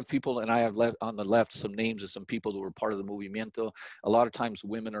 There are a lot of people, and I have left on the left some names of some people who were part of the movimiento. A lot of times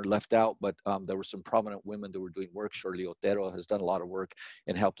women are left out, but there were some prominent women that were doing work. Shirley Otero has done a lot of work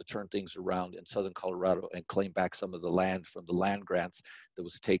and helped to turn things around in southern Colorado and claim back some of the land from the land grants that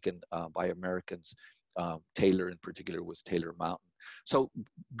was taken by Americans. Taylor in particular was Taylor Mountain. So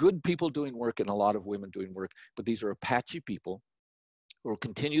good people doing work and a lot of women doing work, but these are Apache people who will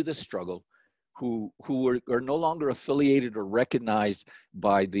continue the struggle, who are no longer affiliated or recognized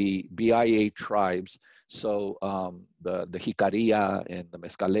by the BIA tribes. So the Jicarilla and the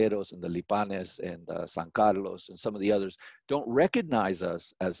Mescaleros and the Lipanes and San Carlos and some of the others don't recognize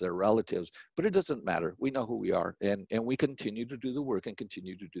us as their relatives, but it doesn't matter. We know who we are, and we continue to do the work and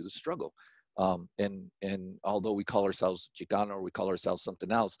continue to do the struggle. And although we call ourselves Chicano or we call ourselves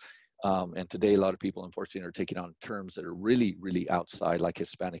something else, and today a lot of people unfortunately are taking on terms that are really, really outside, like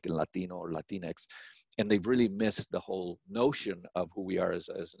Hispanic and Latino or Latinx, and they've really missed the whole notion of who we are as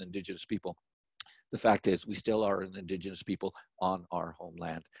an indigenous people. The fact is we still are an indigenous people on our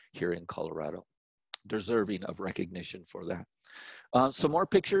homeland here in Colorado, deserving of recognition for that. Some more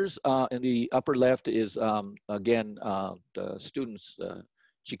pictures. In the upper left is, again, the students,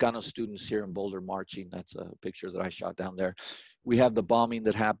 Chicano students here in Boulder marching. That's a picture that I shot down there. We have the bombing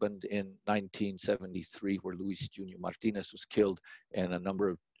that happened in 1973 where Luis Jr. Martinez was killed and a number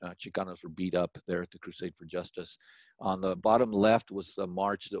of Chicanos were beat up there at the Crusade for Justice. On the bottom left was the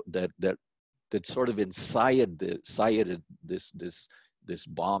march that sort of incited this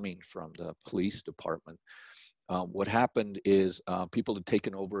bombing from the police department. What happened is people had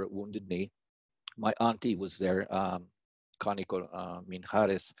taken over at Wounded Knee. My auntie was there, Conico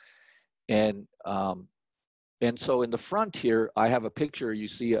Minjares. And so in the front here, I have a picture. You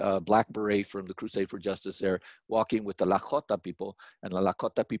see a black beret from the Crusade for Justice there walking with the Lakota people, and the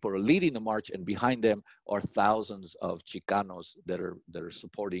Lakota people are leading the march, and behind them are thousands of Chicanos that are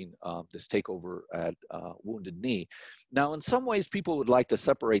supporting this takeover at Wounded Knee. Now, in some ways, people would like to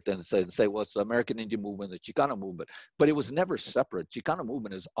separate them and say, well, it's the American Indian movement, the Chicano movement, but it was never separate. Chicano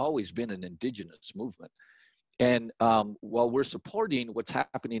movement has always been an indigenous movement. And while we're supporting what's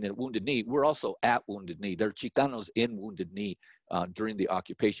happening at Wounded Knee, we're also at Wounded Knee. There are Chicanos in Wounded Knee during the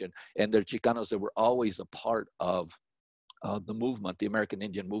occupation, and there are Chicanos that were always a part of the movement, the American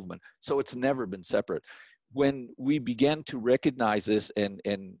Indian movement. So it's never been separate. When we began to recognize this and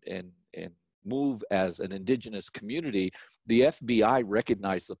move as an indigenous community, the FBI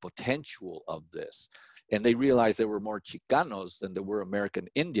recognized the potential of this. And they realized there were more Chicanos than there were American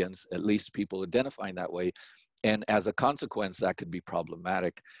Indians, at least people identifying that way. And as a consequence, that could be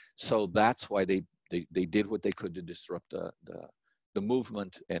problematic. So that's why they did what they could to disrupt the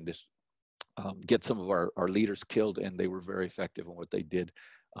movement and get some of our leaders killed, and they were very effective in what they did.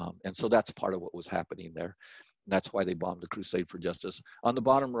 And so that's part of what was happening there. That's why they bombed the Crusade for Justice. On the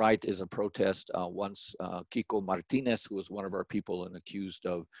bottom right is a protest. Once Kiko Martinez, who was one of our people and accused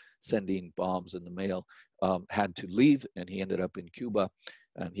of sending bombs in the mail, had to leave, and he ended up in Cuba.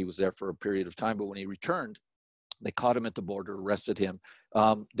 And he was there for a period of time, but when he returned, they caught him at the border, arrested him.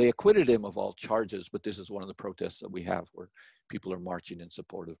 They acquitted him of all charges, but this is one of the protests that we have where people are marching in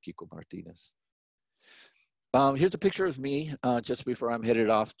support of Kiko Martinez. Here's a picture of me just before I'm headed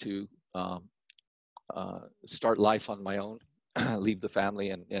off to start life on my own, leave the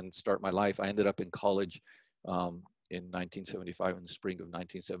family and start my life. I ended up in college in 1975, in the spring of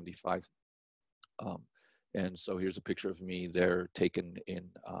 1975. And so here's a picture of me there taken in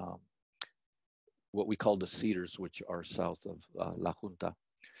what we call the Cedars, which are south of La Junta.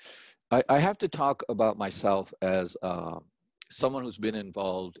 I have to talk about myself as someone who's been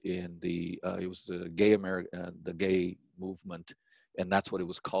involved in it was the gay movement, and that's what it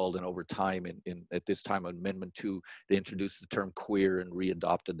was called. And over time, at this time, Amendment 2, they introduced the term queer and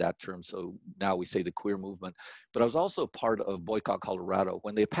readopted that term. So now we say the queer movement. But I was also part of Boycott Colorado.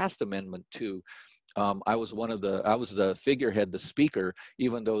 When they passed Amendment 2, I was the figurehead, the speaker,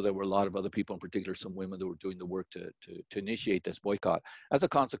 even though there were a lot of other people, in particular some women that were doing the work to initiate this boycott. As a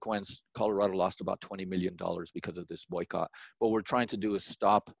consequence, Colorado lost about $20 million because of this boycott. What we're trying to do is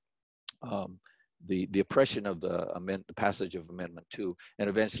stop the oppression of the passage of Amendment 2, and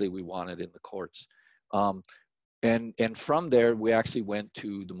eventually we won it in the courts. And from there, we actually went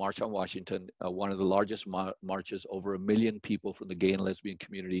to the March on Washington, one of the largest marches, over 1 million people from the gay and lesbian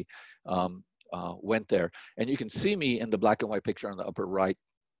community went there. And you can see me in the black and white picture on the upper right.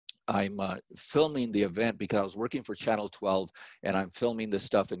 I'm filming the event because I was working for Channel 12, and I'm filming this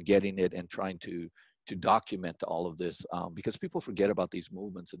stuff and getting it and trying to document all of this, because people forget about these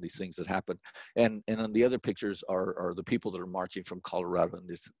movements and these things that happen. And on the other pictures are the people that are marching from Colorado in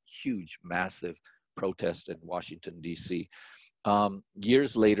this huge, massive protest in Washington, D.C.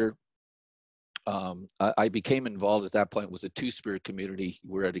 Years later, I became involved at that point with the Two-Spirit community.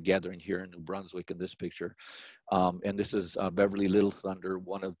 We're at a gathering here in New Brunswick in this picture. And this is Beverly Little Thunder,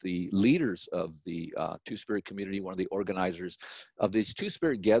 one of the leaders of the Two-Spirit community, one of the organizers of these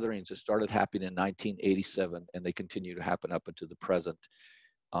Two-Spirit gatherings that started happening in 1987, and they continue to happen up until the present.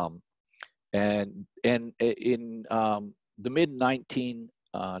 And in the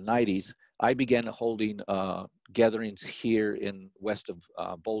mid-1990s, I began holding gatherings here in west of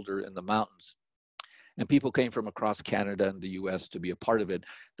Boulder in the mountains. And people came from across Canada and the US to be a part of it.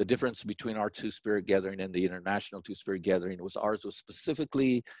 The difference between our Two-Spirit gathering and the international Two-Spirit gathering was ours was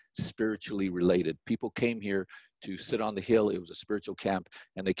specifically spiritually related. People came here to sit on the hill. It was a spiritual camp,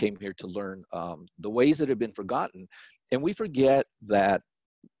 and they came here to learn the ways that had been forgotten. And we forget that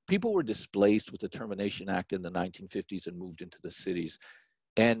people were displaced with the Termination Act in the 1950s and moved into the cities.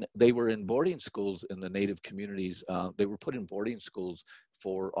 And they were in boarding schools in the Native communities. They were put in boarding schools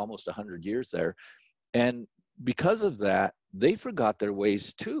for almost 100 years there. And because of that, they forgot their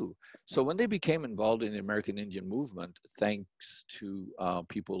ways too. So when they became involved in the American Indian movement, thanks to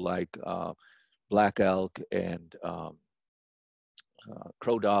people like Black Elk and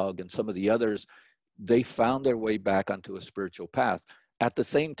Crow Dog and some of the others, they found their way back onto a spiritual path. At the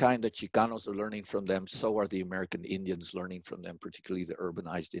same time that Chicanos are learning from them, so are the American Indians learning from them, particularly the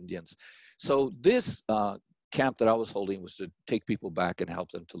urbanized Indians. So this camp that I was holding was to take people back and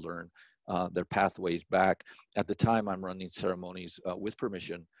help them to learn their pathways back. At the time, I'm running ceremonies with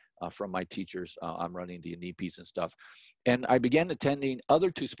permission from my teachers. I'm running the Inipis and stuff. And I began attending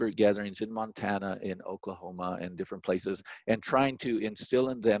other Two-Spirit gatherings in Montana, in Oklahoma, and different places, and trying to instill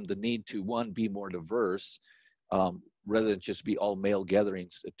in them the need to, one, be more diverse, rather than just be all male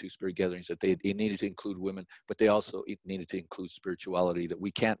gatherings, Two-Spirit gatherings, that it needed to include women, but they also needed to include spirituality, that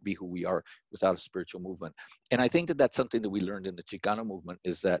we can't be who we are without a spiritual movement. And I think that that's something that we learned in the Chicano movement,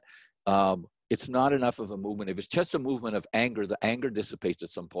 is that it's not enough of a movement. If it's just a movement of anger, the anger dissipates at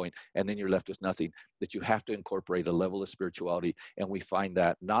some point, and then you're left with nothing. That you have to incorporate a level of spirituality, and we find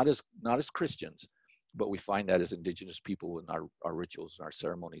that not as Christians, but we find that as Indigenous people in our rituals and our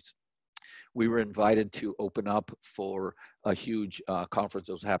ceremonies. We were invited to open up for a huge conference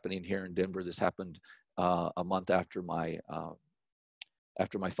that was happening here in Denver. This happened a month after my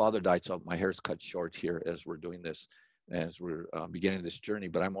father died, so my hair's cut short here as we're doing this, as we're beginning this journey.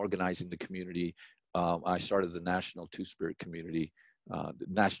 But I'm organizing the community. I started the National Two-Spirit community, the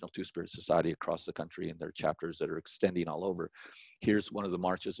National Two-Spirit Society across the country, and there are chapters that are extending all over. Here's one of the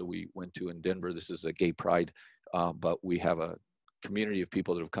marches that we went to in Denver. This is a gay pride, but we have a community of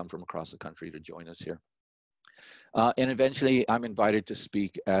people that have come from across the country to join us here. And eventually I'm invited to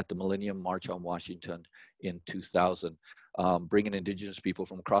speak at the Millennium March on Washington in 2000, bringing Indigenous people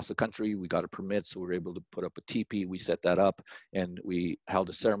from across the country. We got a permit, so we were able to put up a teepee. We set that up, and we held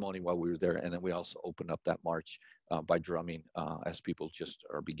a ceremony while we were there. And then we also opened up that march by drumming as people just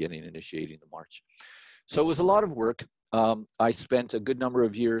are initiating the march. So it was a lot of work. I spent a good number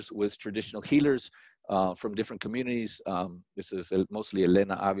of years with traditional healers from different communities. This is mostly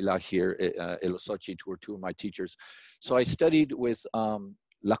Elena Avila here, Elosochi, who are two of my teachers. So I studied with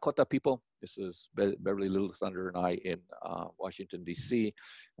Lakota people. This is Beverly Little Thunder and I in Washington, D.C.,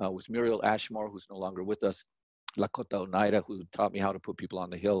 with Muriel Ashmore, who's no longer with us, Lakota Oneida, who taught me how to put people on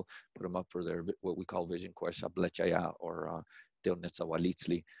the hill, put them up for their, what we call vision quest, Blechaya, or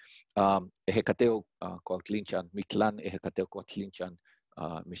Teonetzawalitzli. Ehecateo Coatlinchan, Mictlan Ehecateo Coatlinchan,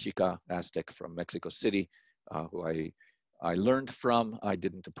 Mexica Aztec from Mexico City, who I learned from. I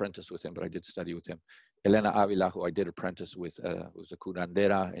didn't apprentice with him, but I did study with him. Elena Avila, who I did apprentice with, who's a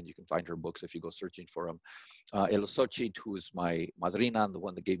curandera, and you can find her books if you go searching for them. Elosochit, who is my madrina, and the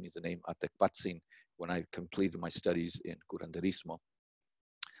one that gave me the name Atekpatzin when I completed my studies in curanderismo.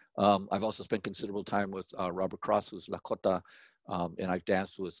 I've also spent considerable time with Robert Cross, who's Lakota, and I've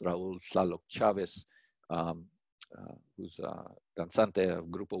danced with Raul Tlaloc Chavez, who's danzante of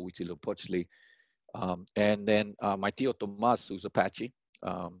Grupo Huitzilopochtli. And then my tío Tomas, who's Apache,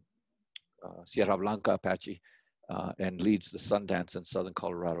 Sierra Blanca Apache, and leads the Sundance in Southern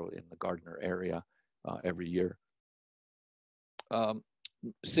Colorado in the Gardner area every year.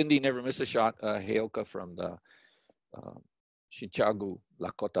 Cindy never missed a shot. Heoka from the Shinchagu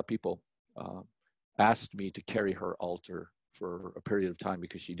Lakota people asked me to carry her altar for a period of time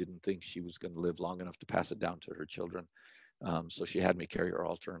because she didn't think she was going to live long enough to pass it down to her children. So she had me carry her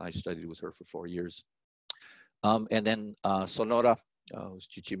altar, and I studied with her for 4 years. And then Sonora, who's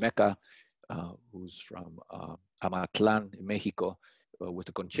Chichimeca, who's from Amatlan in Mexico, with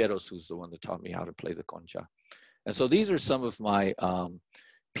the concheros, who's the one that taught me how to play the concha. And so these are some of my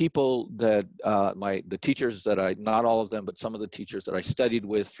people that, the teachers that not all of them, but some of the teachers that I studied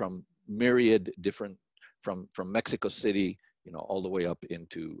with from myriad different, from Mexico City, all the way up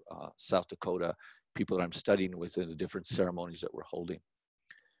into South Dakota, people that I'm studying with in the different ceremonies that we're holding.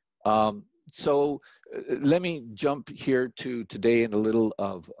 So let me jump here to today in a little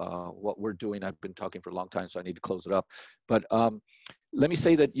of what we're doing. I've been talking for a long time, so I need to close it up. But let me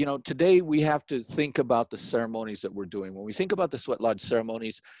say that, today we have to think about the ceremonies that we're doing. When we think about the Sweat Lodge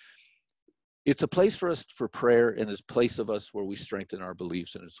ceremonies, it's a place for us for prayer, and it's a place of us where we strengthen our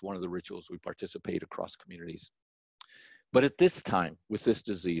beliefs, and it's one of the rituals we participate across communities. But at this time, with this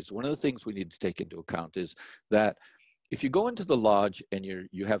disease, one of the things we need to take into account is that if you go into the lodge and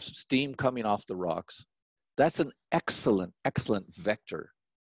you have steam coming off the rocks, that's an excellent, excellent vector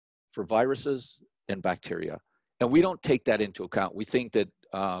for viruses and bacteria. And we don't take that into account. We think that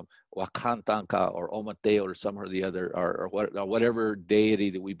Wakantanka or Omateo or some or the other, or whatever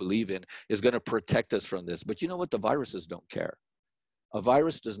deity that we believe in is going to protect us from this. But you know what? The viruses don't care. A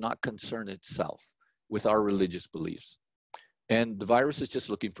virus does not concern itself with our religious beliefs. And the virus is just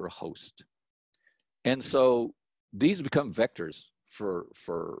looking for a host. And so these become vectors for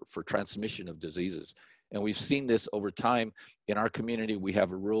transmission of diseases. And we've seen this over time in our community. We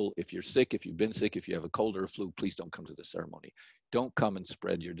have a rule: if you're sick, if you've been sick, if you have a cold or a flu, please don't come to the ceremony. Don't come and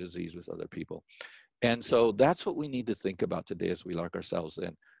spread your disease with other people. And so that's what we need to think about today as we lock ourselves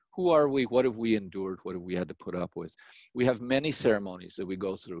in. Who are we? What have we endured? What have we had to put up with? We have many ceremonies that we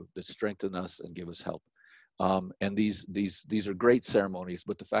go through that strengthen us and give us help. And these are great ceremonies,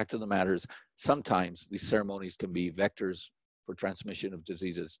 but the fact of the matter is sometimes these ceremonies can be vectors for transmission of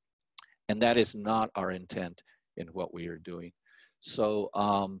diseases. And that is not our intent in what we are doing. So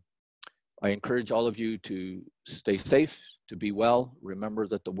I encourage all of you to stay safe, to be well. Remember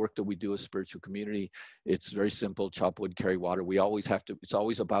that the work that we do as spiritual community, it's very simple: chop wood, carry water. We always have to, it's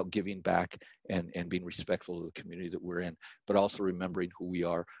always about giving back and being respectful of the community that we're in, but also remembering who we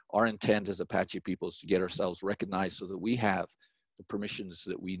are. Our intent as Apache people is to get ourselves recognized so that we have the permissions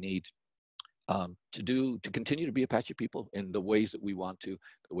that we need to continue to be Apache people in the ways that we want to,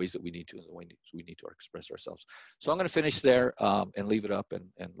 the ways that we need to, and the ways we need to express ourselves. So I'm going to finish there and leave it up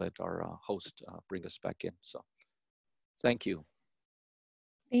and let our host bring us back in. So thank you.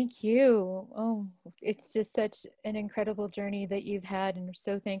 Thank you. Oh, it's just such an incredible journey that you've had, and we're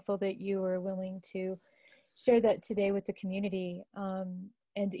so thankful that you were willing to share that today with the community,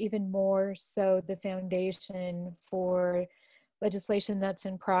 and even more so the foundation for legislation that's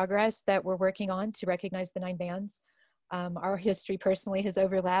in progress that we're working on to recognize the 9 bands. Our history personally has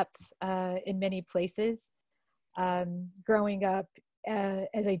overlapped in many places. Growing up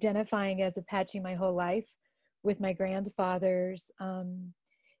as identifying as Apache my whole life with my grandfathers,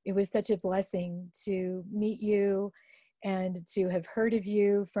 it was such a blessing to meet you and to have heard of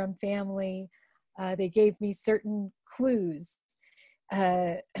you from family. They gave me certain clues,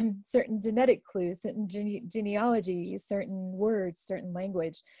 certain genetic clues, certain genealogy, certain words, certain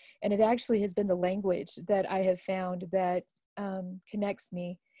language. And it actually has been the language that I have found that connects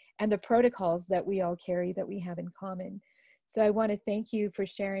me, and the protocols that we all carry that we have in common. So I want to thank you for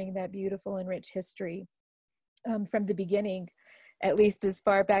sharing that beautiful and rich history from the beginning, at least as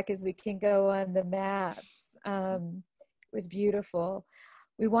far back as we can go on the maps. It was beautiful.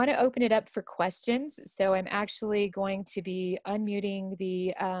 We want to open it up for questions. So I'm actually going to be unmuting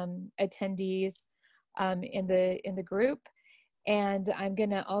the attendees in the group. And I'm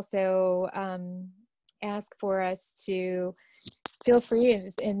going to also ask for us to feel free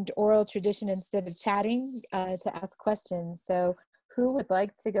in oral tradition instead of chatting to ask questions. So who would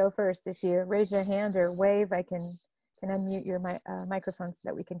like to go first? If you raise your hand or wave, I can unmute your microphone so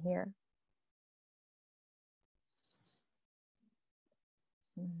that we can hear.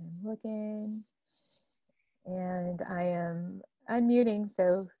 I'm looking, and I am unmuting.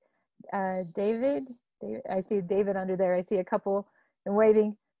 So David, I see David under there. I see a couple and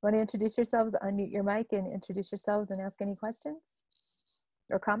waving. Want to introduce yourselves? Unmute your mic and introduce yourselves and ask any questions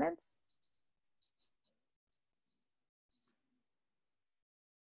or comments.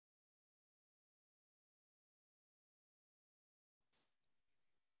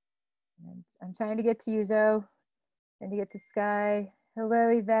 I'm trying to get to you, Zoe, and to get to Sky. Hello,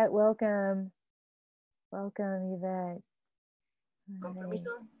 Yvette. Welcome. Welcome, Yvette. Con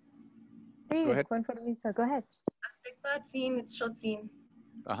permiso. Sí, con permiso. Go ahead. Atekpatzin, it's Shotzin.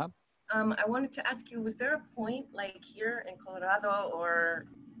 Uh-huh. I wanted to ask you, was there a point like here in Colorado or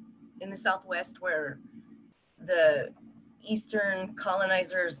in the Southwest where the Eastern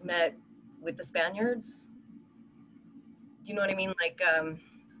colonizers met with the Spaniards? Do you know what I mean? Like,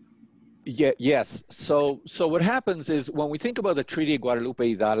 Yeah, yes. So what happens is when we think about the Treaty of Guadalupe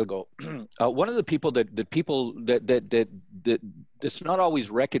Hidalgo, one of the people that that's not always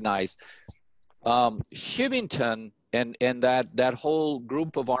recognized, Shivington and that whole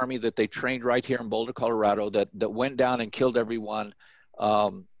group of army that they trained right here in Boulder, Colorado, that went down and killed everyone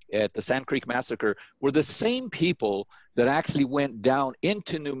at the Sand Creek Massacre, were the same people that actually went down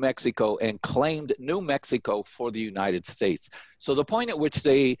into New Mexico and claimed New Mexico for the United States. So the point at which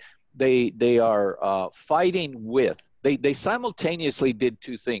they are fighting with, they simultaneously did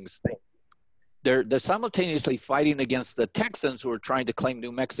two things. They're simultaneously fighting against the Texans who are trying to claim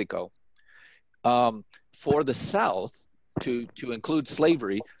New Mexico for the South to include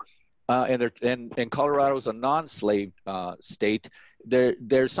slavery, and Colorado is a non-slave state.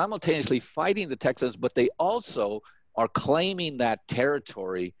 They're simultaneously fighting the Texans, but they also are claiming that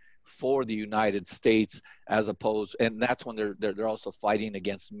territory for the United States, as opposed, and that's when they're also fighting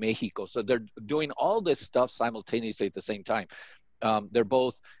against Mexico. So they're doing all this stuff simultaneously at the same time. They're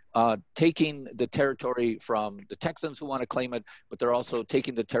both taking the territory from the Texans who want to claim it, but they're also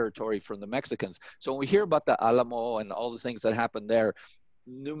taking the territory from the Mexicans. So when we hear about the Alamo and all the things that happened there,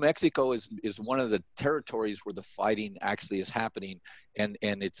 New Mexico is one of the territories where the fighting actually is happening, and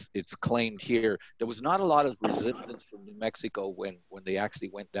it's claimed here. There was not a lot of resistance from New Mexico when they actually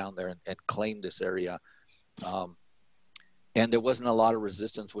went down there and claimed this area. And there wasn't a lot of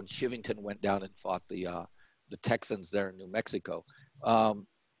resistance when Shivington went down and fought the Texans there in New Mexico.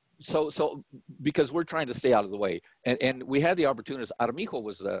 So because we're trying to stay out of the way, and we had the opportunities. Armijo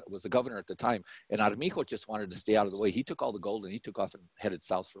was the governor at the time, and Armijo just wanted to stay out of the way. He took all the gold and he took off and headed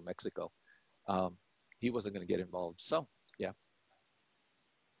south for Mexico. He wasn't going to get involved. So yeah.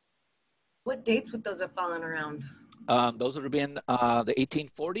 what dates would those have fallen around? Those would have been the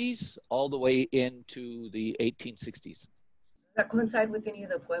 1840s all the way into the 1860s. Does that coincide with any of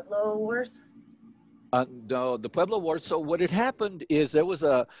the Pueblo Wars? No, the Pueblo War. So what had happened is there was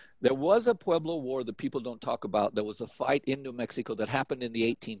a Pueblo War that people don't talk about. There was a fight in New Mexico that happened in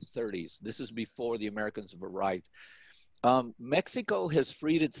the 1830s. This is before the Americans have arrived. Mexico has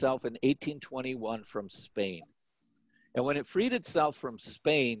freed itself in 1821 from Spain. And when it freed itself from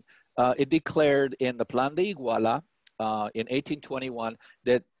Spain, it declared in the Plan de Iguala in 1821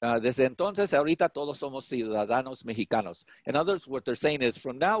 that desde entonces ahorita todos somos ciudadanos mexicanos. In other words, what they're saying is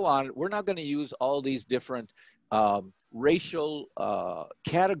from now on, we're not going to use all these different racial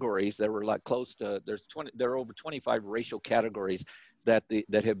categories that were like close to, there are over 25 racial categories that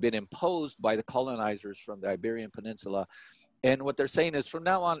have been imposed by the colonizers from the Iberian Peninsula. And what they're saying is from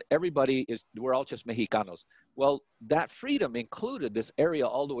now on, we're all just Mexicanos. Well, that freedom included this area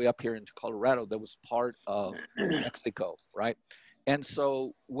all the way up here into Colorado that was part of Mexico, right? And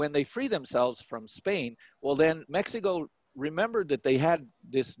so when they free themselves from Spain, well, then Mexico remembered that they had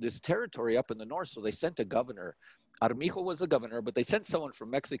this territory up in the north, so they sent a governor. Armijo was the governor, but they sent someone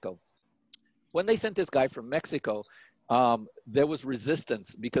from Mexico. When they sent this guy from Mexico, there was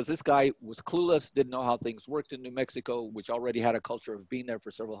resistance because this guy was clueless, didn't know how things worked in New Mexico, which already had a culture of being there for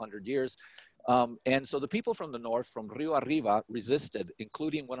several hundred years. And so the people from the north, from Rio Arriba, resisted,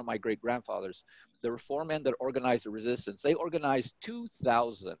 including one of my great-grandfathers. There were four men that organized the resistance. They organized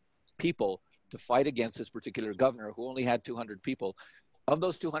 2,000 people to fight against this particular governor who only had 200 people. Of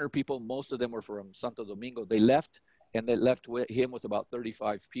those 200 people, most of them were from Santo Domingo. They left, and they left him with about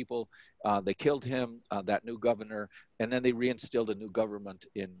 35 people. They killed him, that new governor, and then they reinstilled a new government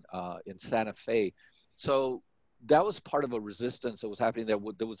in Santa Fe. So that was part of a resistance that was happening there.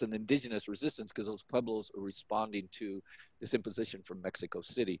 There was an indigenous resistance because those pueblos were responding to this imposition from Mexico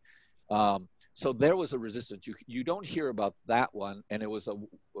City. So there was a resistance. You don't hear about that one, and it was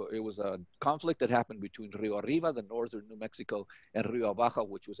a conflict that happened between Rio Arriba, the northern New Mexico, and Rio Abajo,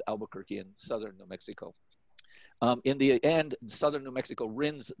 which was Albuquerque in southern New Mexico. In the end, southern New Mexico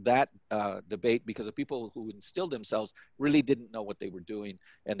wins that debate because the people who instilled themselves really didn't know what they were doing,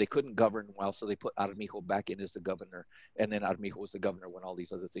 and they couldn't govern well, so they put Armijo back in as the governor, and then Armijo was the governor when all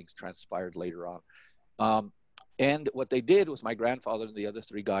these other things transpired later on. And what they did was my grandfather and the other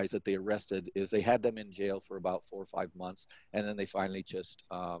three guys that they arrested is they had them in jail for about 4 or 5 months, and then they finally just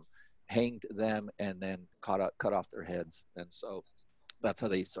hanged them and then cut off their heads. And so that's how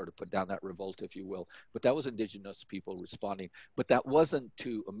they sort of put down that revolt, if you will. But that was indigenous people responding. But that wasn't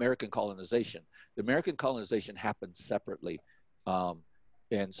to American colonization. The American colonization happened separately.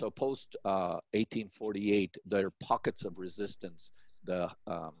 And so post 1848, there are pockets of resistance.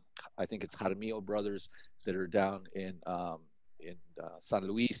 I think it's Jaramillo brothers that are down in San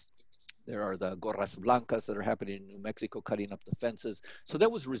Luis. There are the Gorras Blancas that are happening in New Mexico, cutting up the fences. So there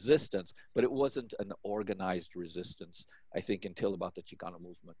was resistance, but it wasn't an organized resistance, I think, until about the Chicano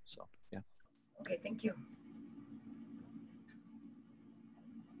movement. So, yeah. Okay, thank you.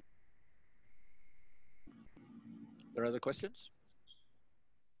 There are other questions?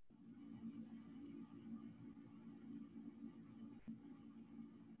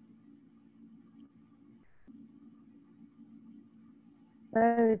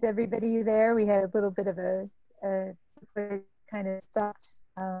 Is everybody there? We had a little bit of a kind of stopped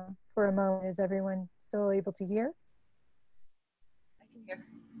for a moment. Is everyone still able to hear? I can hear.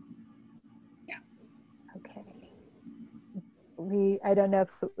 Yeah. Okay. I don't know if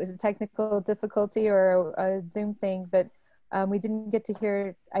it was a technical difficulty or a Zoom thing, but we didn't get to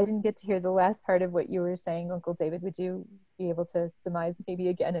hear, I didn't get to hear the last part of what you were saying, Uncle David. Would you be able to surmise maybe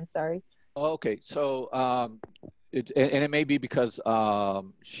again? I'm sorry. Okay, so and it may be because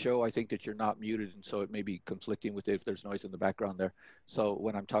show, I think that you're not muted, and so it may be conflicting with it if there's noise in the background there. So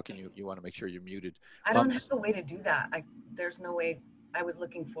when I'm talking, you want to make sure you're muted. I don't have a way to do that. There's no way. I was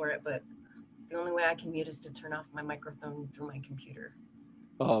looking for it, but the only way I can mute is to turn off my microphone through my computer.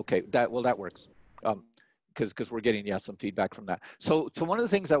 Oh, okay, that works. Because we're getting some feedback from that. So one of the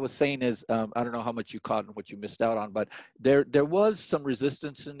things I was saying is I don't know how much you caught and what you missed out on, but there was some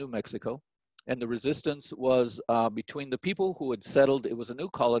resistance in New Mexico, and the resistance was between the people who had settled. It was a new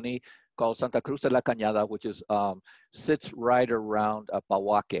colony called Santa Cruz de la Cañada, which is sits right around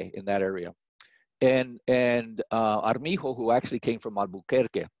Pahuaque in that area, and Armijo, who actually came from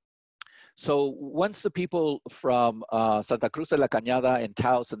Albuquerque. So once the people from Santa Cruz de la Cañada and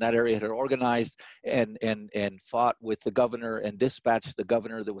Taos and that area had organized and fought with the governor and dispatched the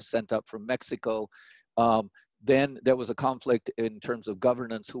governor that was sent up from Mexico, then there was a conflict in terms of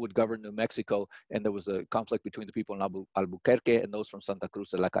governance, who would govern New Mexico, and there was a conflict between the people in Albuquerque and those from Santa Cruz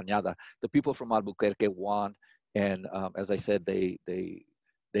de la Cañada. The people from Albuquerque won, and as I said, they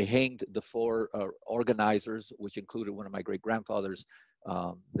hanged the four organizers, which included one of my great-grandfathers,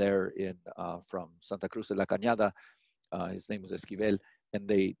 there in from Santa Cruz de la Cañada. His name was Esquivel, and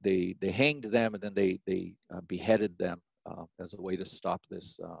they hanged them, and then they beheaded them as a way to stop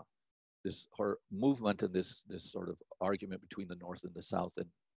this movement and this sort of argument between the North and the South in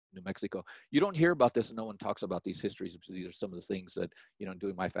New Mexico. You don't hear about this, and no one talks about these histories. These are some of the things that,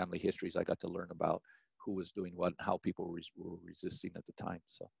 doing my family histories, I got to learn about who was doing what and how people were resisting at the time.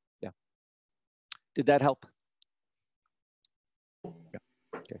 So, yeah. Did that help? Yeah.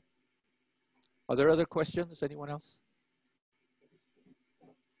 Okay. Are there other questions? Anyone else?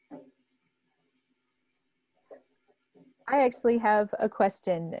 I actually have a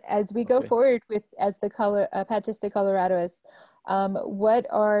question. As we go forward as the Apaches de Colorados, what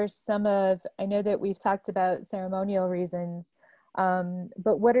are some of, I know that we've talked about ceremonial reasons,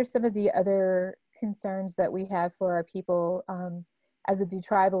 but what are some of the other concerns that we have for our people as a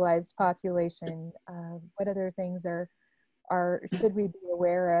detribalized population? What other things should we be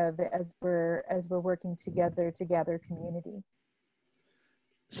aware of as we're working together to gather community?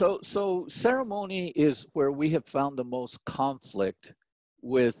 So ceremony is where we have found the most conflict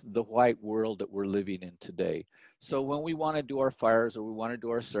with the white world that we're living in today. So when we want to do our fires, or we want to do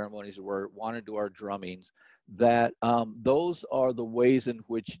our ceremonies, or we want to do our drummings, that those are the ways in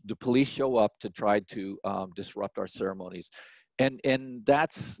which the police show up to try to disrupt our ceremonies, and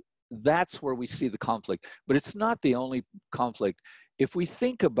that's where we see the conflict. But it's not the only conflict. If we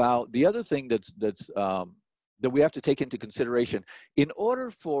think about the other thing that we have to take into consideration, in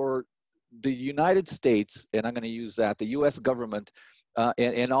order for the United States, and I'm going to use that, the U.S. government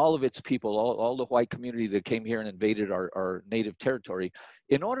and all of its people, all the white community that came here and invaded our native territory,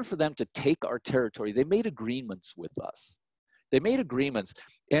 in order for them to take our territory, they made agreements with us. They made agreements.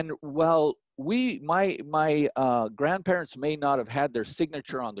 And while my grandparents may not have had their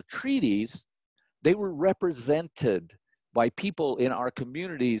signature on the treaties, they were represented by people in our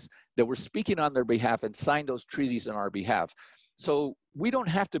communities that were speaking on their behalf and signed those treaties on our behalf. So we don't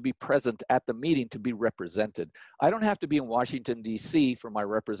have to be present at the meeting to be represented. I don't have to be in Washington, D.C. for my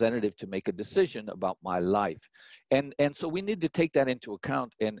representative to make a decision about my life. And so we need to take that into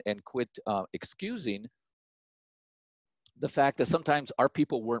account and quit excusing the fact that sometimes our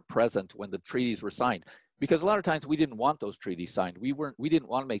people weren't present when the treaties were signed, because a lot of times we didn't want those treaties signed. We didn't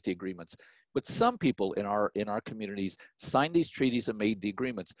want to make the agreements. But some people in our communities signed these treaties and made the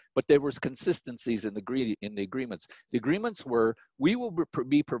agreements. But there was consistencies in the agreements. The agreements were, we will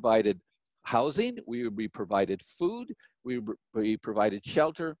be provided housing, we will be provided food, we will be provided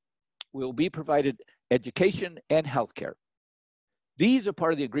shelter, we will be provided education and healthcare. These are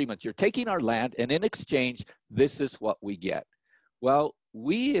part of the agreements. You're taking our land, and in exchange, this is what we get. Well,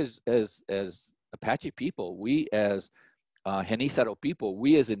 we as Apache people, we as Genízaro people,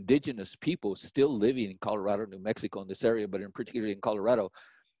 we as indigenous people still living in Colorado, New Mexico, in this area, but in particular in Colorado,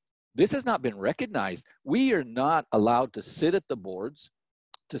 this has not been recognized. We are not allowed to sit at the boards,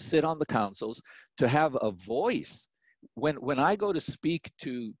 to sit on the councils, to have a voice. When I go to speak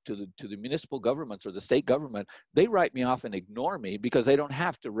to the municipal governments or the state government, they write me off and ignore me because they don't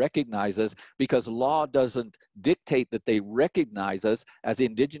have to recognize us, because law doesn't dictate that they recognize us as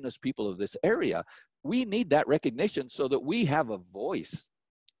indigenous people of this area. We need that recognition so that we have a voice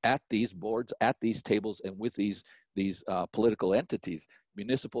at these boards, at these tables, and with these political entities,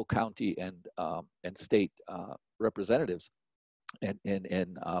 municipal, county, and state representatives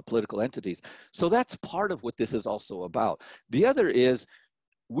and political entities. So that's part of what this is also about. The other is,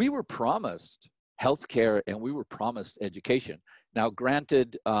 we were promised healthcare and we were promised education. Now,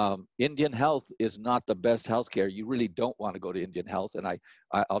 granted, Indian Health is not the best healthcare. You really don't want to go to Indian Health, and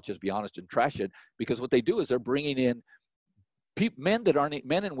I'll just be honest and trash it, because what they do is they're bringing in men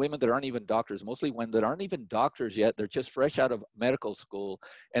and women that aren't even doctors, mostly women that aren't even doctors yet. They're just fresh out of medical school,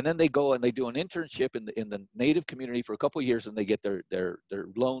 and then they go and they do an internship in the Native community for a couple of years, and they get their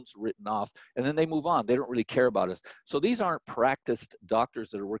loans written off, and then they move on. They don't really care about us. So these aren't practiced doctors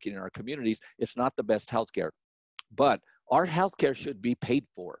that are working in our communities. It's not the best healthcare, but our healthcare should be paid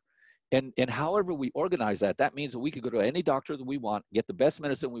for. And however we organize that, that means that we could go to any doctor that we want, get the best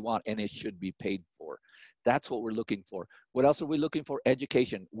medicine we want, and it should be paid for. That's what we're looking for. What else are we looking for?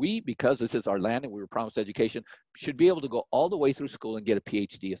 Education. We, because this is our land and we were promised education, should be able to go all the way through school and get a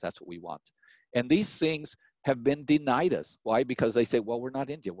PhD if that's what we want. And these things have been denied us. Why? Because they say, well, we're not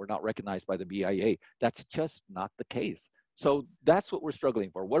Indian. We're not recognized by the BIA. That's just not the case. So that's what we're struggling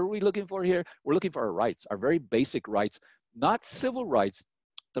for. What are we looking for here? We're looking for our rights, our very basic rights, not civil rights,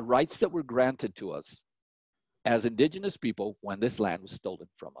 the rights that were granted to us as indigenous people when this land was stolen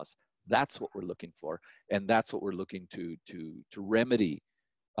from us. That's what we're looking for, and that's what we're looking to remedy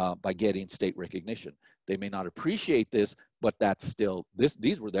by getting state recognition. They may not appreciate this, but that's still,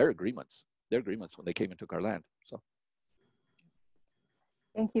 these were their agreements when they came and took our land. So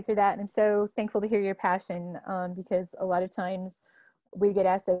thank you for that. And I'm so thankful to hear your passion, because a lot of times we get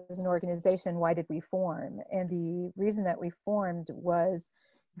asked as an organization, why did we form? And the reason that we formed was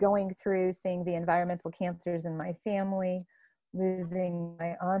going through seeing the environmental cancers in my family, losing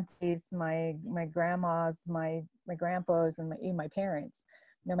my aunties, my grandmas, my grandpas, and even my parents.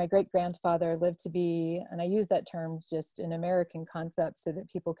 You know, my great-grandfather lived to be, and I use that term just in American concept so that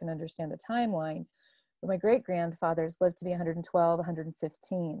people can understand the timeline, but my great-grandfathers lived to be 112,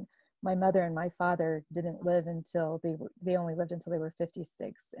 115. My mother and my father didn't live until they only lived until they were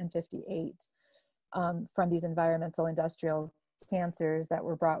 56 and 58, from these environmental industrial cancers that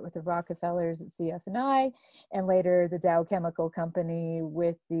were brought with the Rockefellers at CF&I, and later the Dow Chemical Company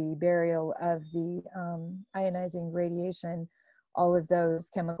with the burial of the ionizing radiation, all of those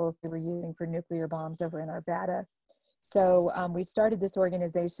chemicals they were using for nuclear bombs over in Arvada. So we started this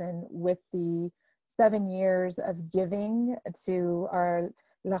organization with the 7 years of giving to our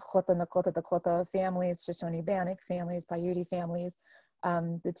Lakota, Nakota, Dakota families, Shoshone Bannock families, Paiute families,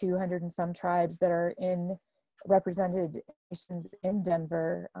 the 200 and some tribes that are in represented nations in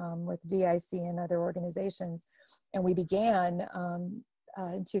Denver with DIC and other organizations. And we began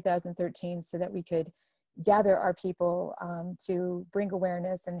in 2013 so that we could gather our people to bring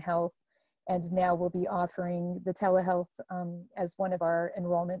awareness and health. And now we'll be offering the telehealth as one of our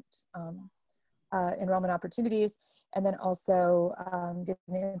enrollment opportunities. And then also going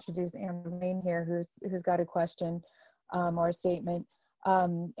to introduce Amber Lane here, who's got a question or a statement.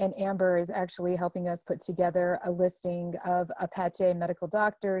 And Amber is actually helping us put together a listing of Apache medical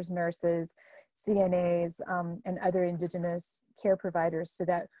doctors, nurses, CNAs, and other indigenous care providers so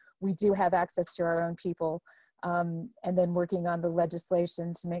that we do have access to our own people. And then working on the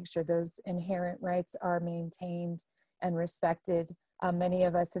legislation to make sure those inherent rights are maintained and respected. Many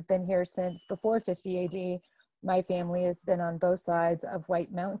of us have been here since before 50 AD. My family has been on both sides of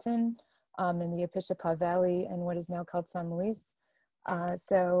White Mountain in the Apishapa Valley and what is now called San Luis.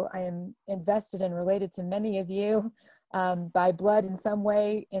 So I am invested and related to many of you by blood in some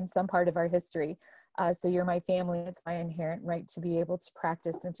way, in some part of our history. So you're my family. It's my inherent right to be able to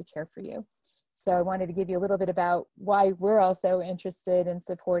practice and to care for you. So I wanted to give you a little bit about why we're also interested in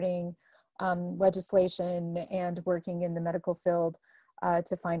supporting legislation and working in the medical field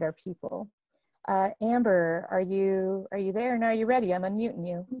to find our people. Amber, are you there and are you ready? I'm unmuting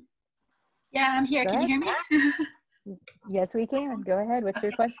you. Yeah, I'm here. Go Can you ahead. hear me? Yes, we can. Go ahead. What's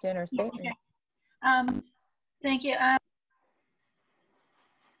your question or Yeah, statement? okay. Thank you.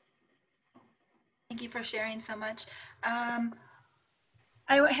 Thank you for sharing so much. I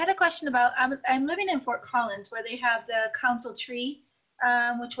had a question about, I'm living in Fort Collins where they have the council tree,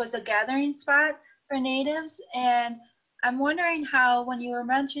 which was a gathering spot for natives. And I'm wondering how, when you were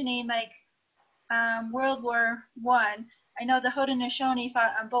mentioning like World War I, I know the Haudenosaunee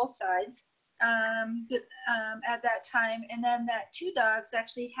fought on both sides at that time. And then that Two Dogs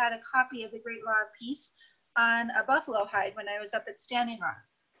actually had a copy of the Great Law of Peace on a buffalo hide when I was up at Standing Rock.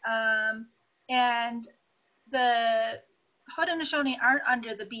 And the Haudenosaunee aren't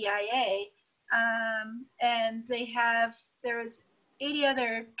under the BIA, and there was 80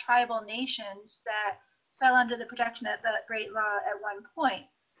 other tribal nations that fell under the protection of the Great Law at one point.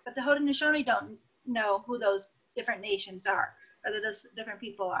 But the Haudenosaunee don't know who those different nations are, or those different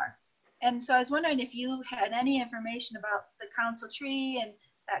people are. And so I was wondering if you had any information about the council tree and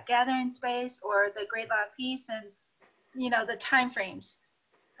that gathering space, or the Great Law of Peace, and the time frames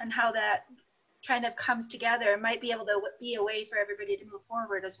and how that kind of comes together. It might be able to be a way for everybody to move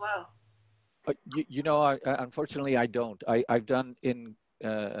forward as well. Unfortunately, I don't. I've done an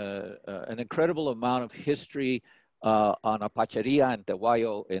incredible amount of history on Apacheria and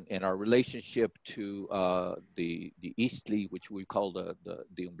Tehuayo in our relationship to the Eastli, which we call the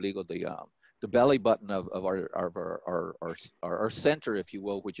umbligo, the belly button of our center, if you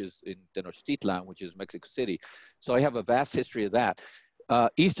will, which is in Tenochtitlan, which is Mexico City. So I have a vast history of that.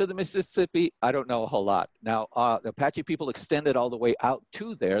 East of the Mississippi, I don't know a whole lot. Now, the Apache people extended all the way out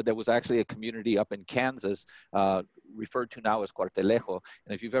to there. There was actually a community up in Kansas, referred to now as Cuartelejo.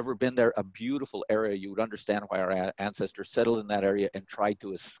 And if you've ever been there, a beautiful area, you would understand why our ancestors settled in that area and tried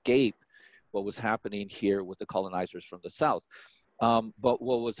to escape what was happening here with the colonizers from the south. But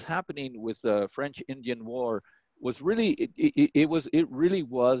what was happening with the French-Indian War was really, it really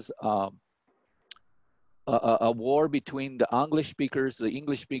was a war between the English speakers,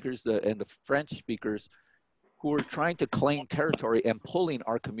 and the French speakers, who were trying to claim territory and pulling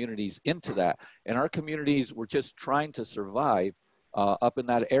our communities into that. And our communities were just trying to survive up in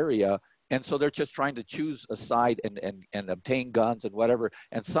that area. And so they're just trying to choose a side and obtain guns and whatever.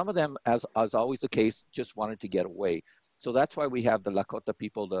 And some of them, as always the case, just wanted to get away. So that's why we have the Lakota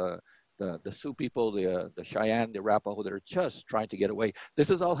people, the Sioux people, the Cheyenne, the Arapaho, that are just trying to get away.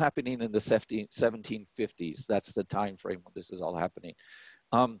 This is all happening in the 1750s. That's the time frame when this is all happening.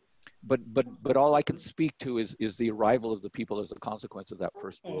 But all I can speak to is the arrival of the people as a consequence of that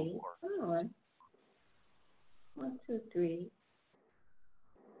First World War. Hold on. 1, 2, 3.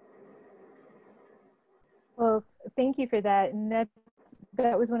 Well, thank you for that. And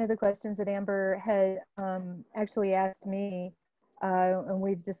that was one of the questions that Amber had actually asked me, and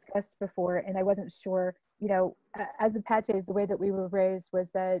we've discussed before. And I wasn't sure, as Apaches, the way that we were raised was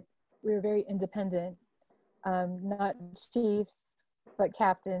that we were very independent, not chiefs, but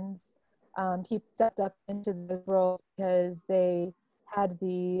captains. People stepped up into those roles because they had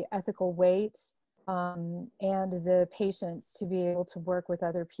the ethical weight and the patience to be able to work with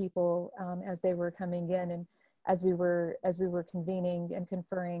other people as they were coming in, and as we were convening and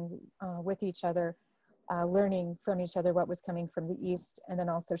conferring with each other, learning from each other what was coming from the east, and then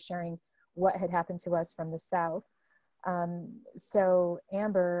also sharing what had happened to us from the south. So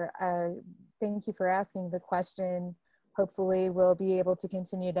Amber, thank you for asking the question. Hopefully we'll be able to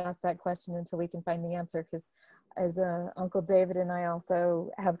continue to ask that question until we can find the answer, because as Uncle David and I also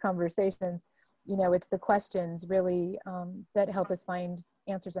have conversations, it's the questions really that help us find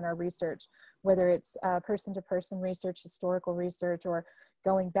answers in our research, whether it's person-to-person research, historical research, or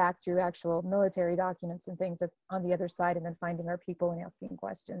going back through actual military documents and things on the other side, and then finding our people and asking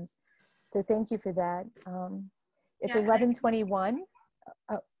questions. So thank you for that. It's 11:21.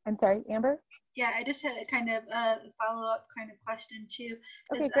 Oh, I'm sorry, Amber? Yeah, I just had a kind of follow-up kind of question too.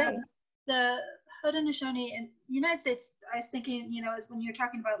 Okay, great. The Haudenosaunee in the United States, I was thinking, is when you're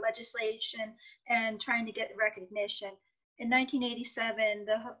talking about legislation and trying to get recognition. In 1987,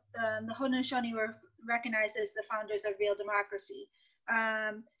 the Haudenosaunee were recognized as the founders of real democracy.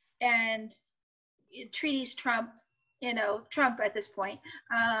 And treaties trump at this point.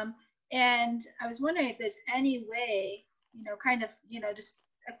 And I was wondering if there's any way, just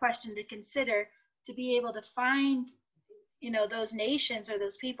a question to consider, to be able to find, those nations or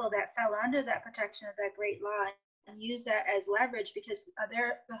those people that fell under that protection of that great law and use that as leverage, because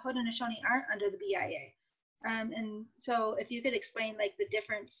the Haudenosaunee aren't under the BIA. And so if you could explain like the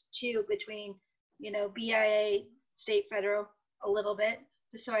difference too between, BIA, state, federal, a little bit,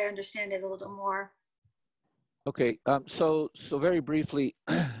 just so I understand it a little more. Okay, so very briefly,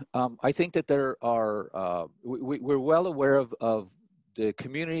 I think that there are, we're well aware of the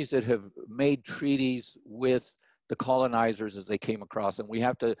communities that have made treaties with the colonizers as they came across, and we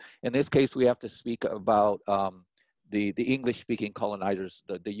have to, in this case, we have to speak about the English-speaking colonizers,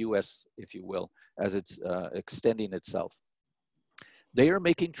 the U.S., if you will, as it's extending itself. They are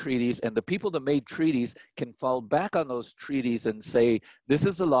making treaties, and the people that made treaties can fall back on those treaties and say, this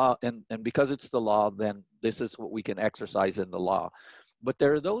is the law, and because it's the law, then this is what we can exercise in the law. But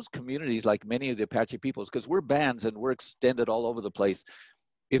there are those communities, like many of the Apache peoples, because we're bands and we're extended all over the place.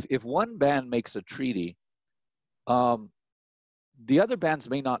 If one band makes a treaty, the other bands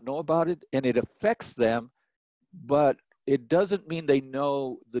may not know about it, and it affects them, but it doesn't mean they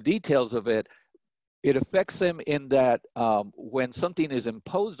know the details of it. It affects them in that when something is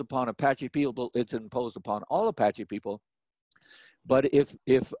imposed upon Apache people, it's imposed upon all Apache people. But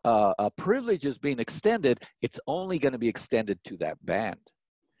if a privilege is being extended, it's only going to be extended to that band.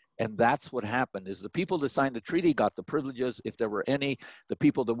 And that's what happened, is the people that signed the treaty got the privileges, if there were any. The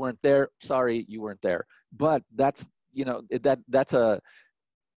people that weren't there, sorry, you weren't there. But that's, you know,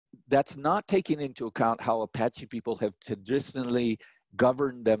 that's not taking into account how Apache people have traditionally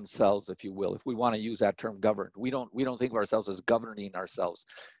govern themselves, if you will, if we want to use that term, governed. We don't think of ourselves as governing ourselves.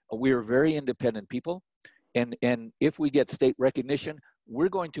 We are very independent people, and if we get state recognition, we're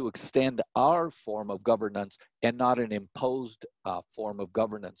going to extend our form of governance and not an imposed form of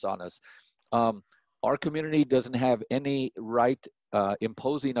governance on us. Our community doesn't have any right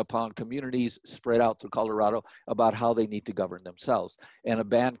imposing upon communities spread out through Colorado about how they need to govern themselves. And a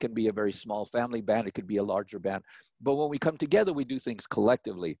band can be a very small family band, it could be a larger band. But when we come together, we do things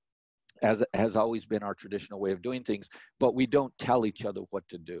collectively, as has always been our traditional way of doing things, but we don't tell each other what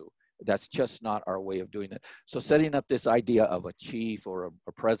to do. That's just not our way of doing it. So setting up this idea of a chief or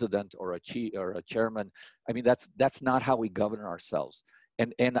a president or a chief or a chairman, I mean, that's not how we govern ourselves.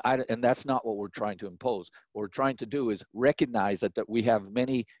 And that's not what we're trying to impose. What we're trying to do is recognize that we have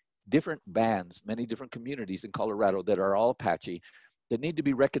many different bands, many different communities in Colorado that are all Apache that need to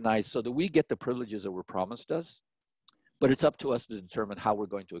be recognized so that we get the privileges that were promised us. But it's up to us to determine how we're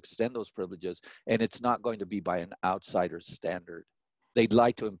going to extend those privileges, and it's not going to be by an outsider's standard. They'd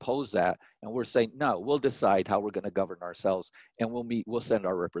like to impose that, and we're saying, no, we'll decide how we're going to govern ourselves, and we'll send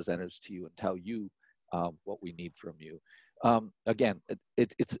our representatives to you and tell you what we need from you. Again,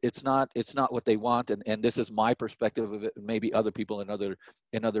 it's not what they want, and this is my perspective of it. Maybe other people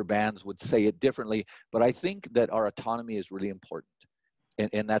in other bands would say it differently, but I think that our autonomy is really important.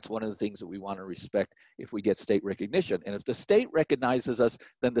 And that's one of the things that we want to respect if we get state recognition. And if the state recognizes us,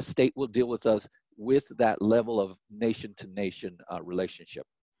 then the state will deal with us with that level of nation-to-nation relationship.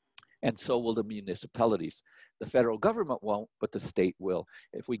 And so will the municipalities. The federal government won't, but the state will.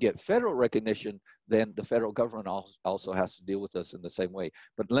 If we get federal recognition, then the federal government also has to deal with us in the same way.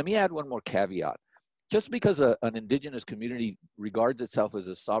 But let me add one more caveat. Just because an indigenous community regards itself as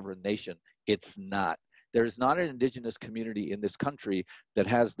a sovereign nation, it's not. There is not an indigenous community in this country that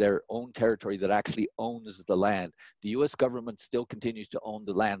has their own territory that actually owns the land. The US government still continues to own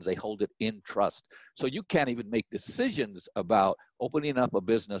the lands. They hold it in trust. So you can't even make decisions about opening up a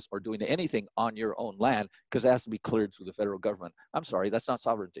business or doing anything on your own land because it has to be cleared through the federal government. I'm sorry, that's not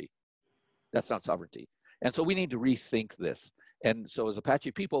sovereignty. That's not sovereignty. And so we need to rethink this. And so as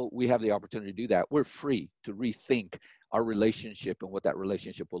Apache people, we have the opportunity to do that. We're free to rethink our relationship and what that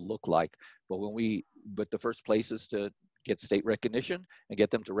relationship will look like. But the first place is to get state recognition and get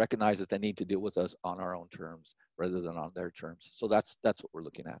them to recognize that they need to deal with us on our own terms rather than on their terms. So that's what we're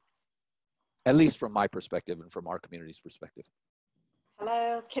looking at least from my perspective and from our community's perspective.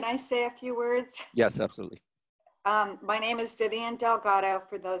 Hello, can I say a few words? Yes, absolutely. My name is Vivian Delgado.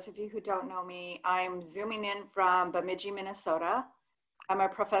 For those of you who don't know me, I'm zooming in from Bemidji, Minnesota. I'm a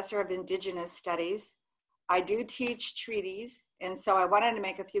professor of Indigenous Studies. I do teach treaties, and so I wanted to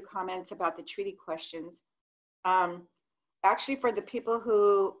make a few comments about the treaty questions. Actually, for the people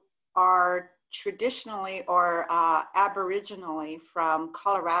who are traditionally or aboriginally from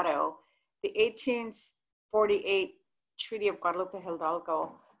Colorado, the 1848 Treaty of Guadalupe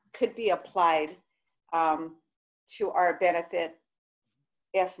Hidalgo could be applied to our benefit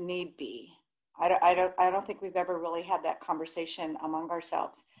if need be. I don't think we've ever really had that conversation among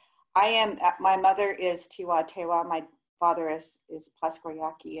ourselves. My mother is Tiwa Tewa, my father is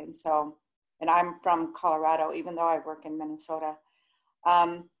Plaskoyaki, and I'm from Colorado, even though I work in Minnesota.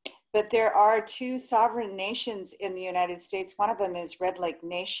 But there are two sovereign nations in the United States. One of them is Red Lake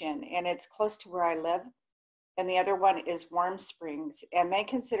Nation, and it's close to where I live. And the other one is Warm Springs, and they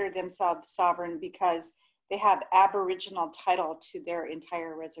consider themselves sovereign because they have Aboriginal title to their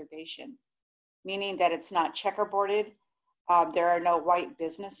entire reservation. meaning that it's not checkerboarded. There are no white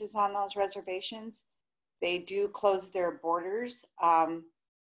businesses on those reservations. They do close their borders.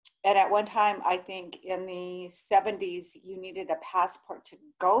 And at one time, I think in the 70s, you needed a passport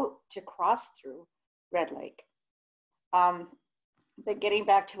to cross through Red Lake. But getting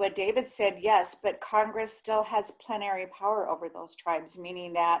back to what David said, yes, but Congress still has plenary power over those tribes,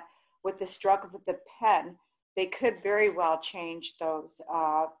 meaning that with the stroke of the pen, they could very well change the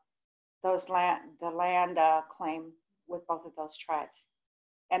land claim with both of those tribes.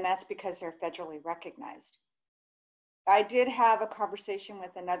 And that's because they're federally recognized. I did have a conversation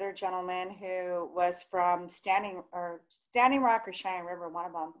with another gentleman who was from Standing Rock or Cheyenne River, one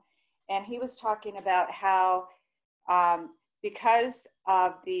of them. And he was talking about how because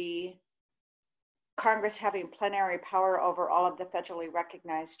of the Congress having plenary power over all of the federally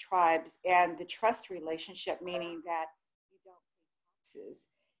recognized tribes and the trust relationship, meaning that you don't pay taxes.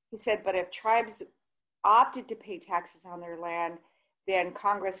 He said, but if tribes opted to pay taxes on their land, then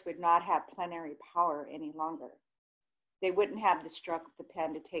Congress would not have plenary power any longer. They wouldn't have the stroke of the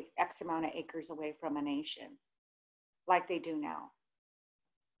pen to take X amount of acres away from a nation like they do now.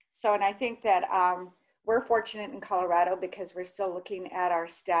 So, and I think that we're fortunate in Colorado because we're still looking at our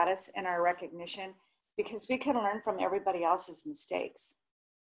status and our recognition because we can learn from everybody else's mistakes.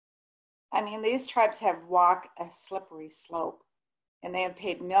 I mean, these tribes have walked a slippery slope and they have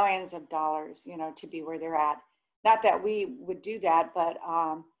paid millions of dollars, you know, to be where they're at. Not that we would do that, but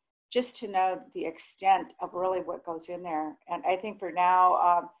just to know the extent of really what goes in there. And I think for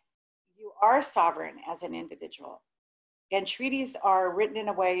now, you are sovereign as an individual. And treaties are written in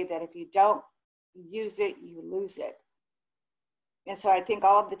a way that if you don't use it, you lose it. And so I think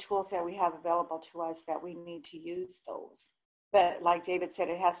all of the tools that we have available to us that we need to use those. But like David said,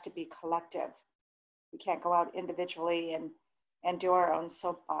 it has to be collective. We can't go out individually and do our own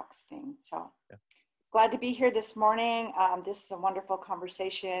soapbox thing. So yeah. Glad to be here this morning. This is a wonderful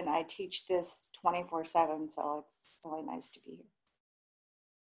conversation. I teach this 24/7, so it's really nice to be here.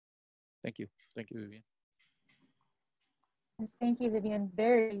 Thank you. Thank you, Vivian. Yes, thank you, Vivian.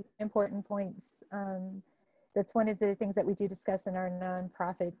 Very important points. That's one of the things that we do discuss in our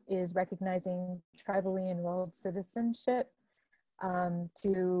nonprofit is recognizing tribally enrolled citizenship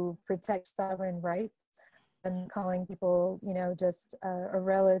to protect sovereign rights and calling people, you know, just a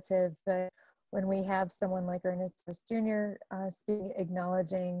relative. But when we have someone like Ernest Jr. Speaking,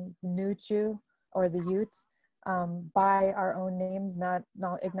 acknowledging Nuchu or the Ute by our own names, not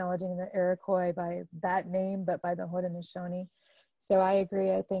acknowledging the Iroquois by that name, but by the Haudenosaunee. So I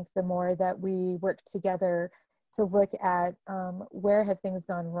agree. I think the more that we work together to look at where have things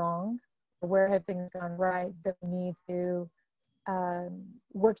gone wrong, where have things gone right, that we need to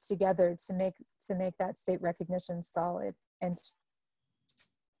work together to make that state recognition solid and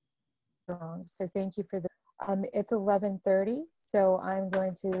strong. So thank you for the. It's 11:30, so I'm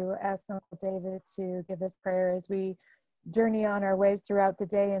going to ask Uncle David to give us prayer as we journey on our ways throughout the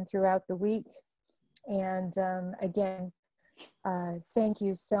day and throughout the week. And again, thank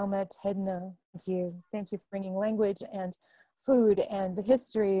you so much, Hedna. Thank you for bringing language and food and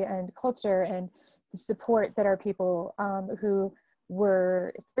history and culture and the support that our people who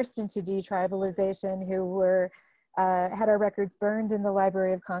were forced into detribalization, who were had our records burned in the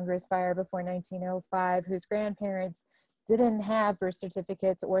Library of Congress fire before 1905, whose grandparents didn't have birth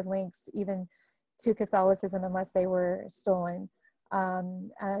certificates or links even to Catholicism unless they were stolen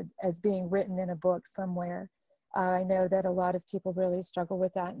as being written in a book somewhere. I know that a lot of people really struggle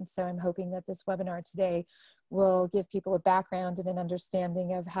with that, and so I'm hoping that this webinar today will give people a background and an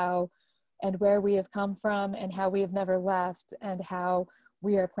understanding of how and where we have come from and how we have never left and how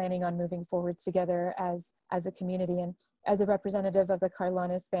we are planning on moving forward together as a community. And as a representative of the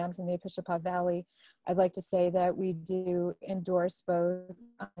Carlanes band from the Episcopal Valley, I'd like to say that we do endorse both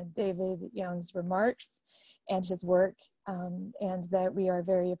David Young's remarks and his work, and that we are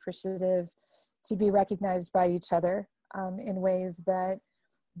very appreciative to be recognized by each other in ways that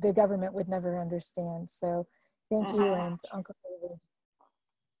the government would never understand. So thank you, and Uncle David.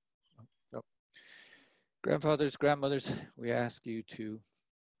 Grandfathers, grandmothers, we ask you to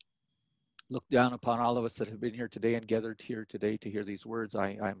look down upon all of us that have been here today and gathered here today to hear these words.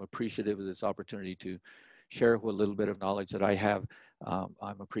 I'm appreciative of this opportunity to share a little bit of knowledge that I have.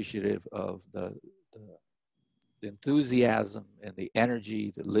 I'm appreciative of the enthusiasm and the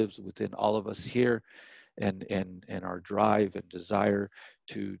energy that lives within all of us here, and our drive and desire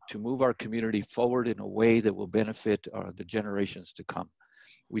to move our community forward in a way that will benefit the generations to come.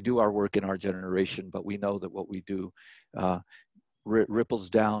 We do our work in our generation, but we know that what we do ripples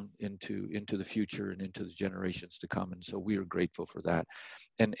down into the future and into the generations to come. And so we are grateful for that.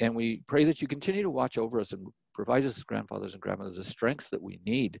 And we pray that you continue to watch over us and provide us as grandfathers and grandmothers the strength that we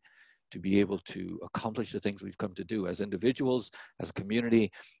need to be able to accomplish the things we've come to do as individuals, as a community,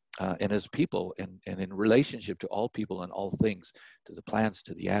 and as people, and in relationship to all people and all things, to the plants,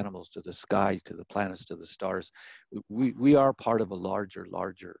 to the animals, to the sky, to the planets, to the stars. We are part of a larger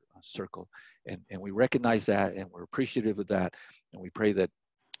circle, and we recognize that, and we're appreciative of that, and we pray that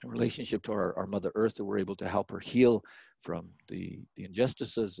in relationship to our Mother Earth, that we're able to help her heal from the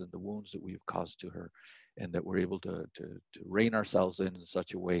injustices and the wounds that we've caused to her, and that we're able to rein ourselves in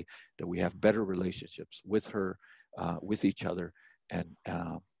such a way that we have better relationships with her, with each other, and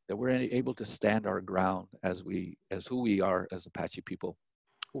that we're able to stand our ground as who we are as Apache people,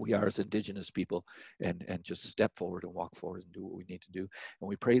 who we are as indigenous people, and just step forward and walk forward and do what we need to do. And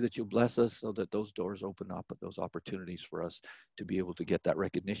we pray that you'll bless us so that those doors open up, those opportunities for us to be able to get that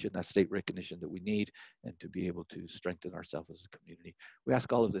recognition, that state recognition that we need, and to be able to strengthen ourselves as a community. We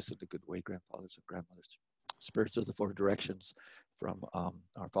ask all of this in a good way, grandfathers and grandmothers, spirits of the four directions, from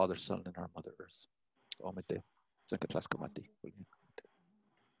our Father, Son, and our Mother Earth. Omete.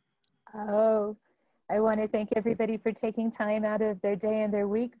 Oh, I want to thank everybody for taking time out of their day and their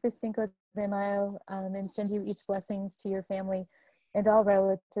week this Cinco de Mayo, and send you each blessings to your family and all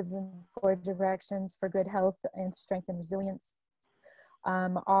relatives in four directions for good health and strength and resilience.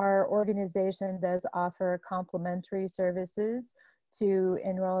 Our organization does offer complimentary services to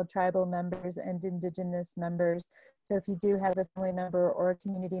enrolled tribal members and indigenous members. So if you do have a family member or a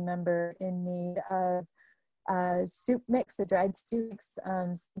community member in need of soup mix, the dried soup mix,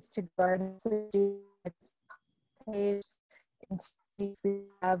 seeds to garden, please do page. We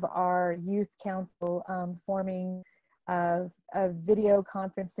have our youth council forming a video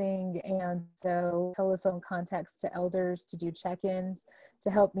conferencing and so telephone contacts to elders to do check-ins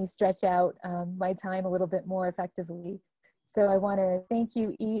to help me stretch out my time a little bit more effectively. So I want to thank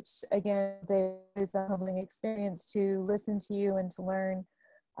you each again. It was a humbling experience to listen to you and to learn.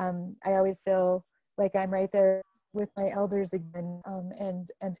 I always feel like I'm right there with my elders again, and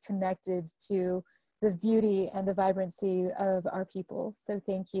connected to the beauty and the vibrancy of our people. So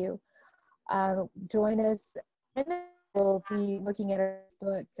thank you. Join us, and we'll be looking at our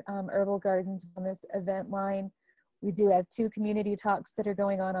book, Herbal Gardens Wellness event line. We do have 2 community talks that are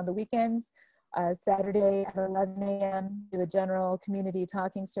going on the weekends. Saturday at 11 a.m. do a general community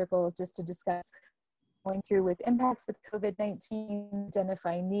talking circle just to discuss going through with impacts with COVID-19,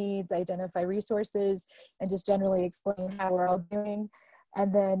 identify needs, identify resources, and just generally explain how we're all doing.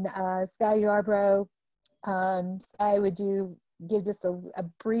 And then Sky Yarbrough, Sky, would you give just a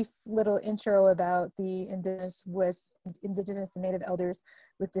brief little intro about the Indigenous and Native Elders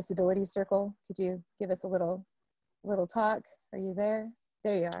with Disabilities Circle? Could you give us a little talk? Are you there?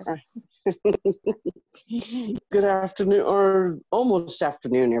 There you are. Good afternoon, or almost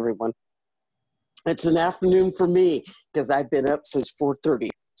afternoon, everyone. It's an afternoon for me because I've been up since 4:30.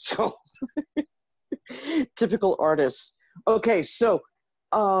 So typical artist. Okay, so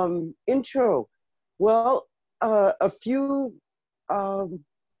intro. Well, a few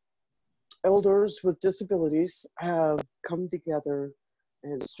elders with disabilities have come together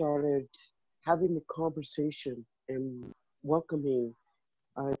and started having the conversation and welcoming.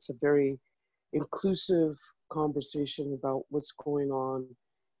 It's a very inclusive conversation about what's going on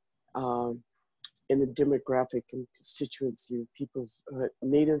in the demographic and constituency of people's,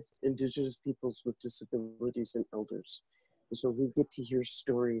 Native Indigenous peoples with disabilities and elders. And so we get to hear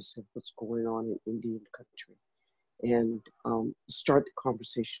stories of what's going on in Indian country and start the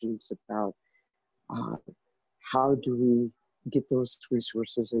conversations about how do we get those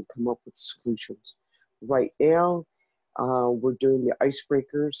resources and come up with solutions. Right now, we're doing the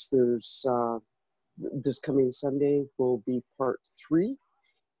icebreakers. There's this coming Sunday will be part 3.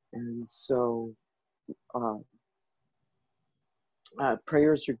 And so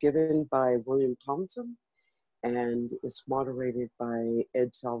prayers are given by William Thompson, and it's moderated by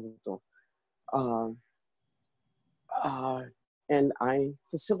Ed Salvador. And I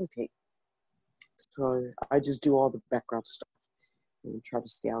facilitate. So I just do all the background stuff and try to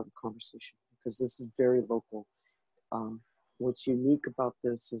stay out of the conversation because this is very local. What's unique about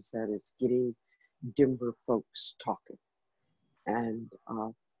this is that it's getting Denver folks talking, and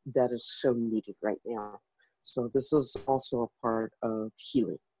that is so needed right now. So this is also a part of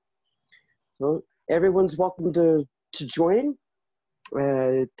healing. So everyone's welcome to join.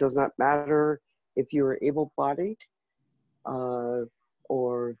 It does not matter if you're able-bodied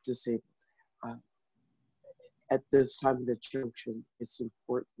or disabled. At this time of the junction, it's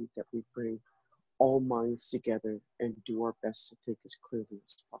important that we bring all minds together and do our best to think as clearly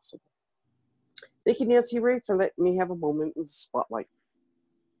as possible. Thank you, Nancy Ray, for letting me have a moment in the spotlight.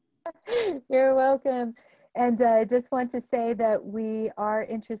 You're welcome. And I just want to say that we are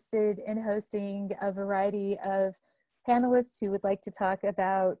interested in hosting a variety of panelists who would like to talk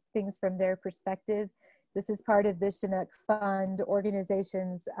about things from their perspective. This is part of the Chinook Fund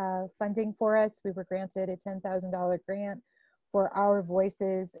organization's funding for us. We were granted a $10,000 grant for our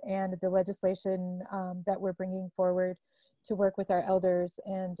voices and the legislation that we're bringing forward to work with our elders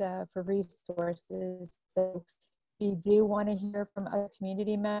and for resources. So we do want to hear from other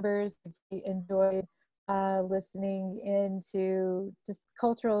community members. We enjoyed listening into just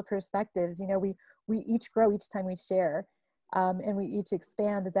cultural perspectives. You know, we each grow each time we share, and we each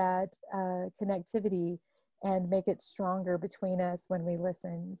expand that connectivity and make it stronger between us when we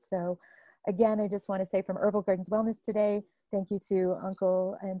listen. So again, I just want to say from Herbal Gardens Wellness today, thank you to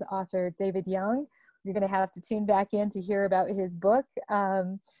Uncle and author David Young. You're going to have to tune back in to hear about his book.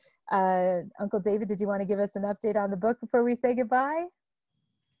 Uncle David, did you want to give us an update on the book before we say goodbye?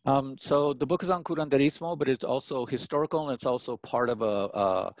 So the book is on curanderismo, but it's also historical, and it's also part of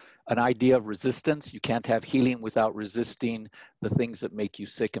an idea of resistance. You can't have healing without resisting the things that make you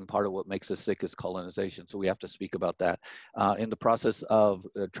sick, and part of what makes us sick is colonization. So we have to speak about that. In the process of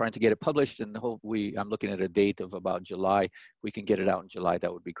trying to get it published, and I'm looking at a date of about July. We can get it out in July,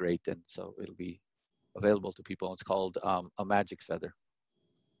 that would be great. And so it'll be available to people. It's called A Magic Feather.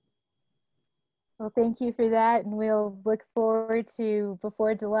 Well, thank you for that, and we'll look forward to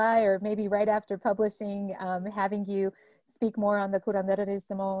before July or maybe right after publishing, having you speak more on the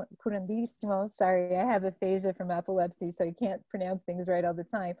curandismo. Sorry, I have aphasia from epilepsy, so I can't pronounce things right all the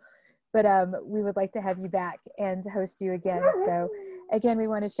time. But we would like to have you back and host you again. So again, we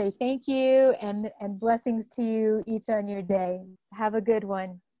want to say thank you and blessings to you each on your day. Have a good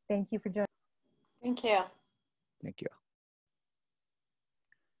one. Thank you for joining. Thank you. Thank you.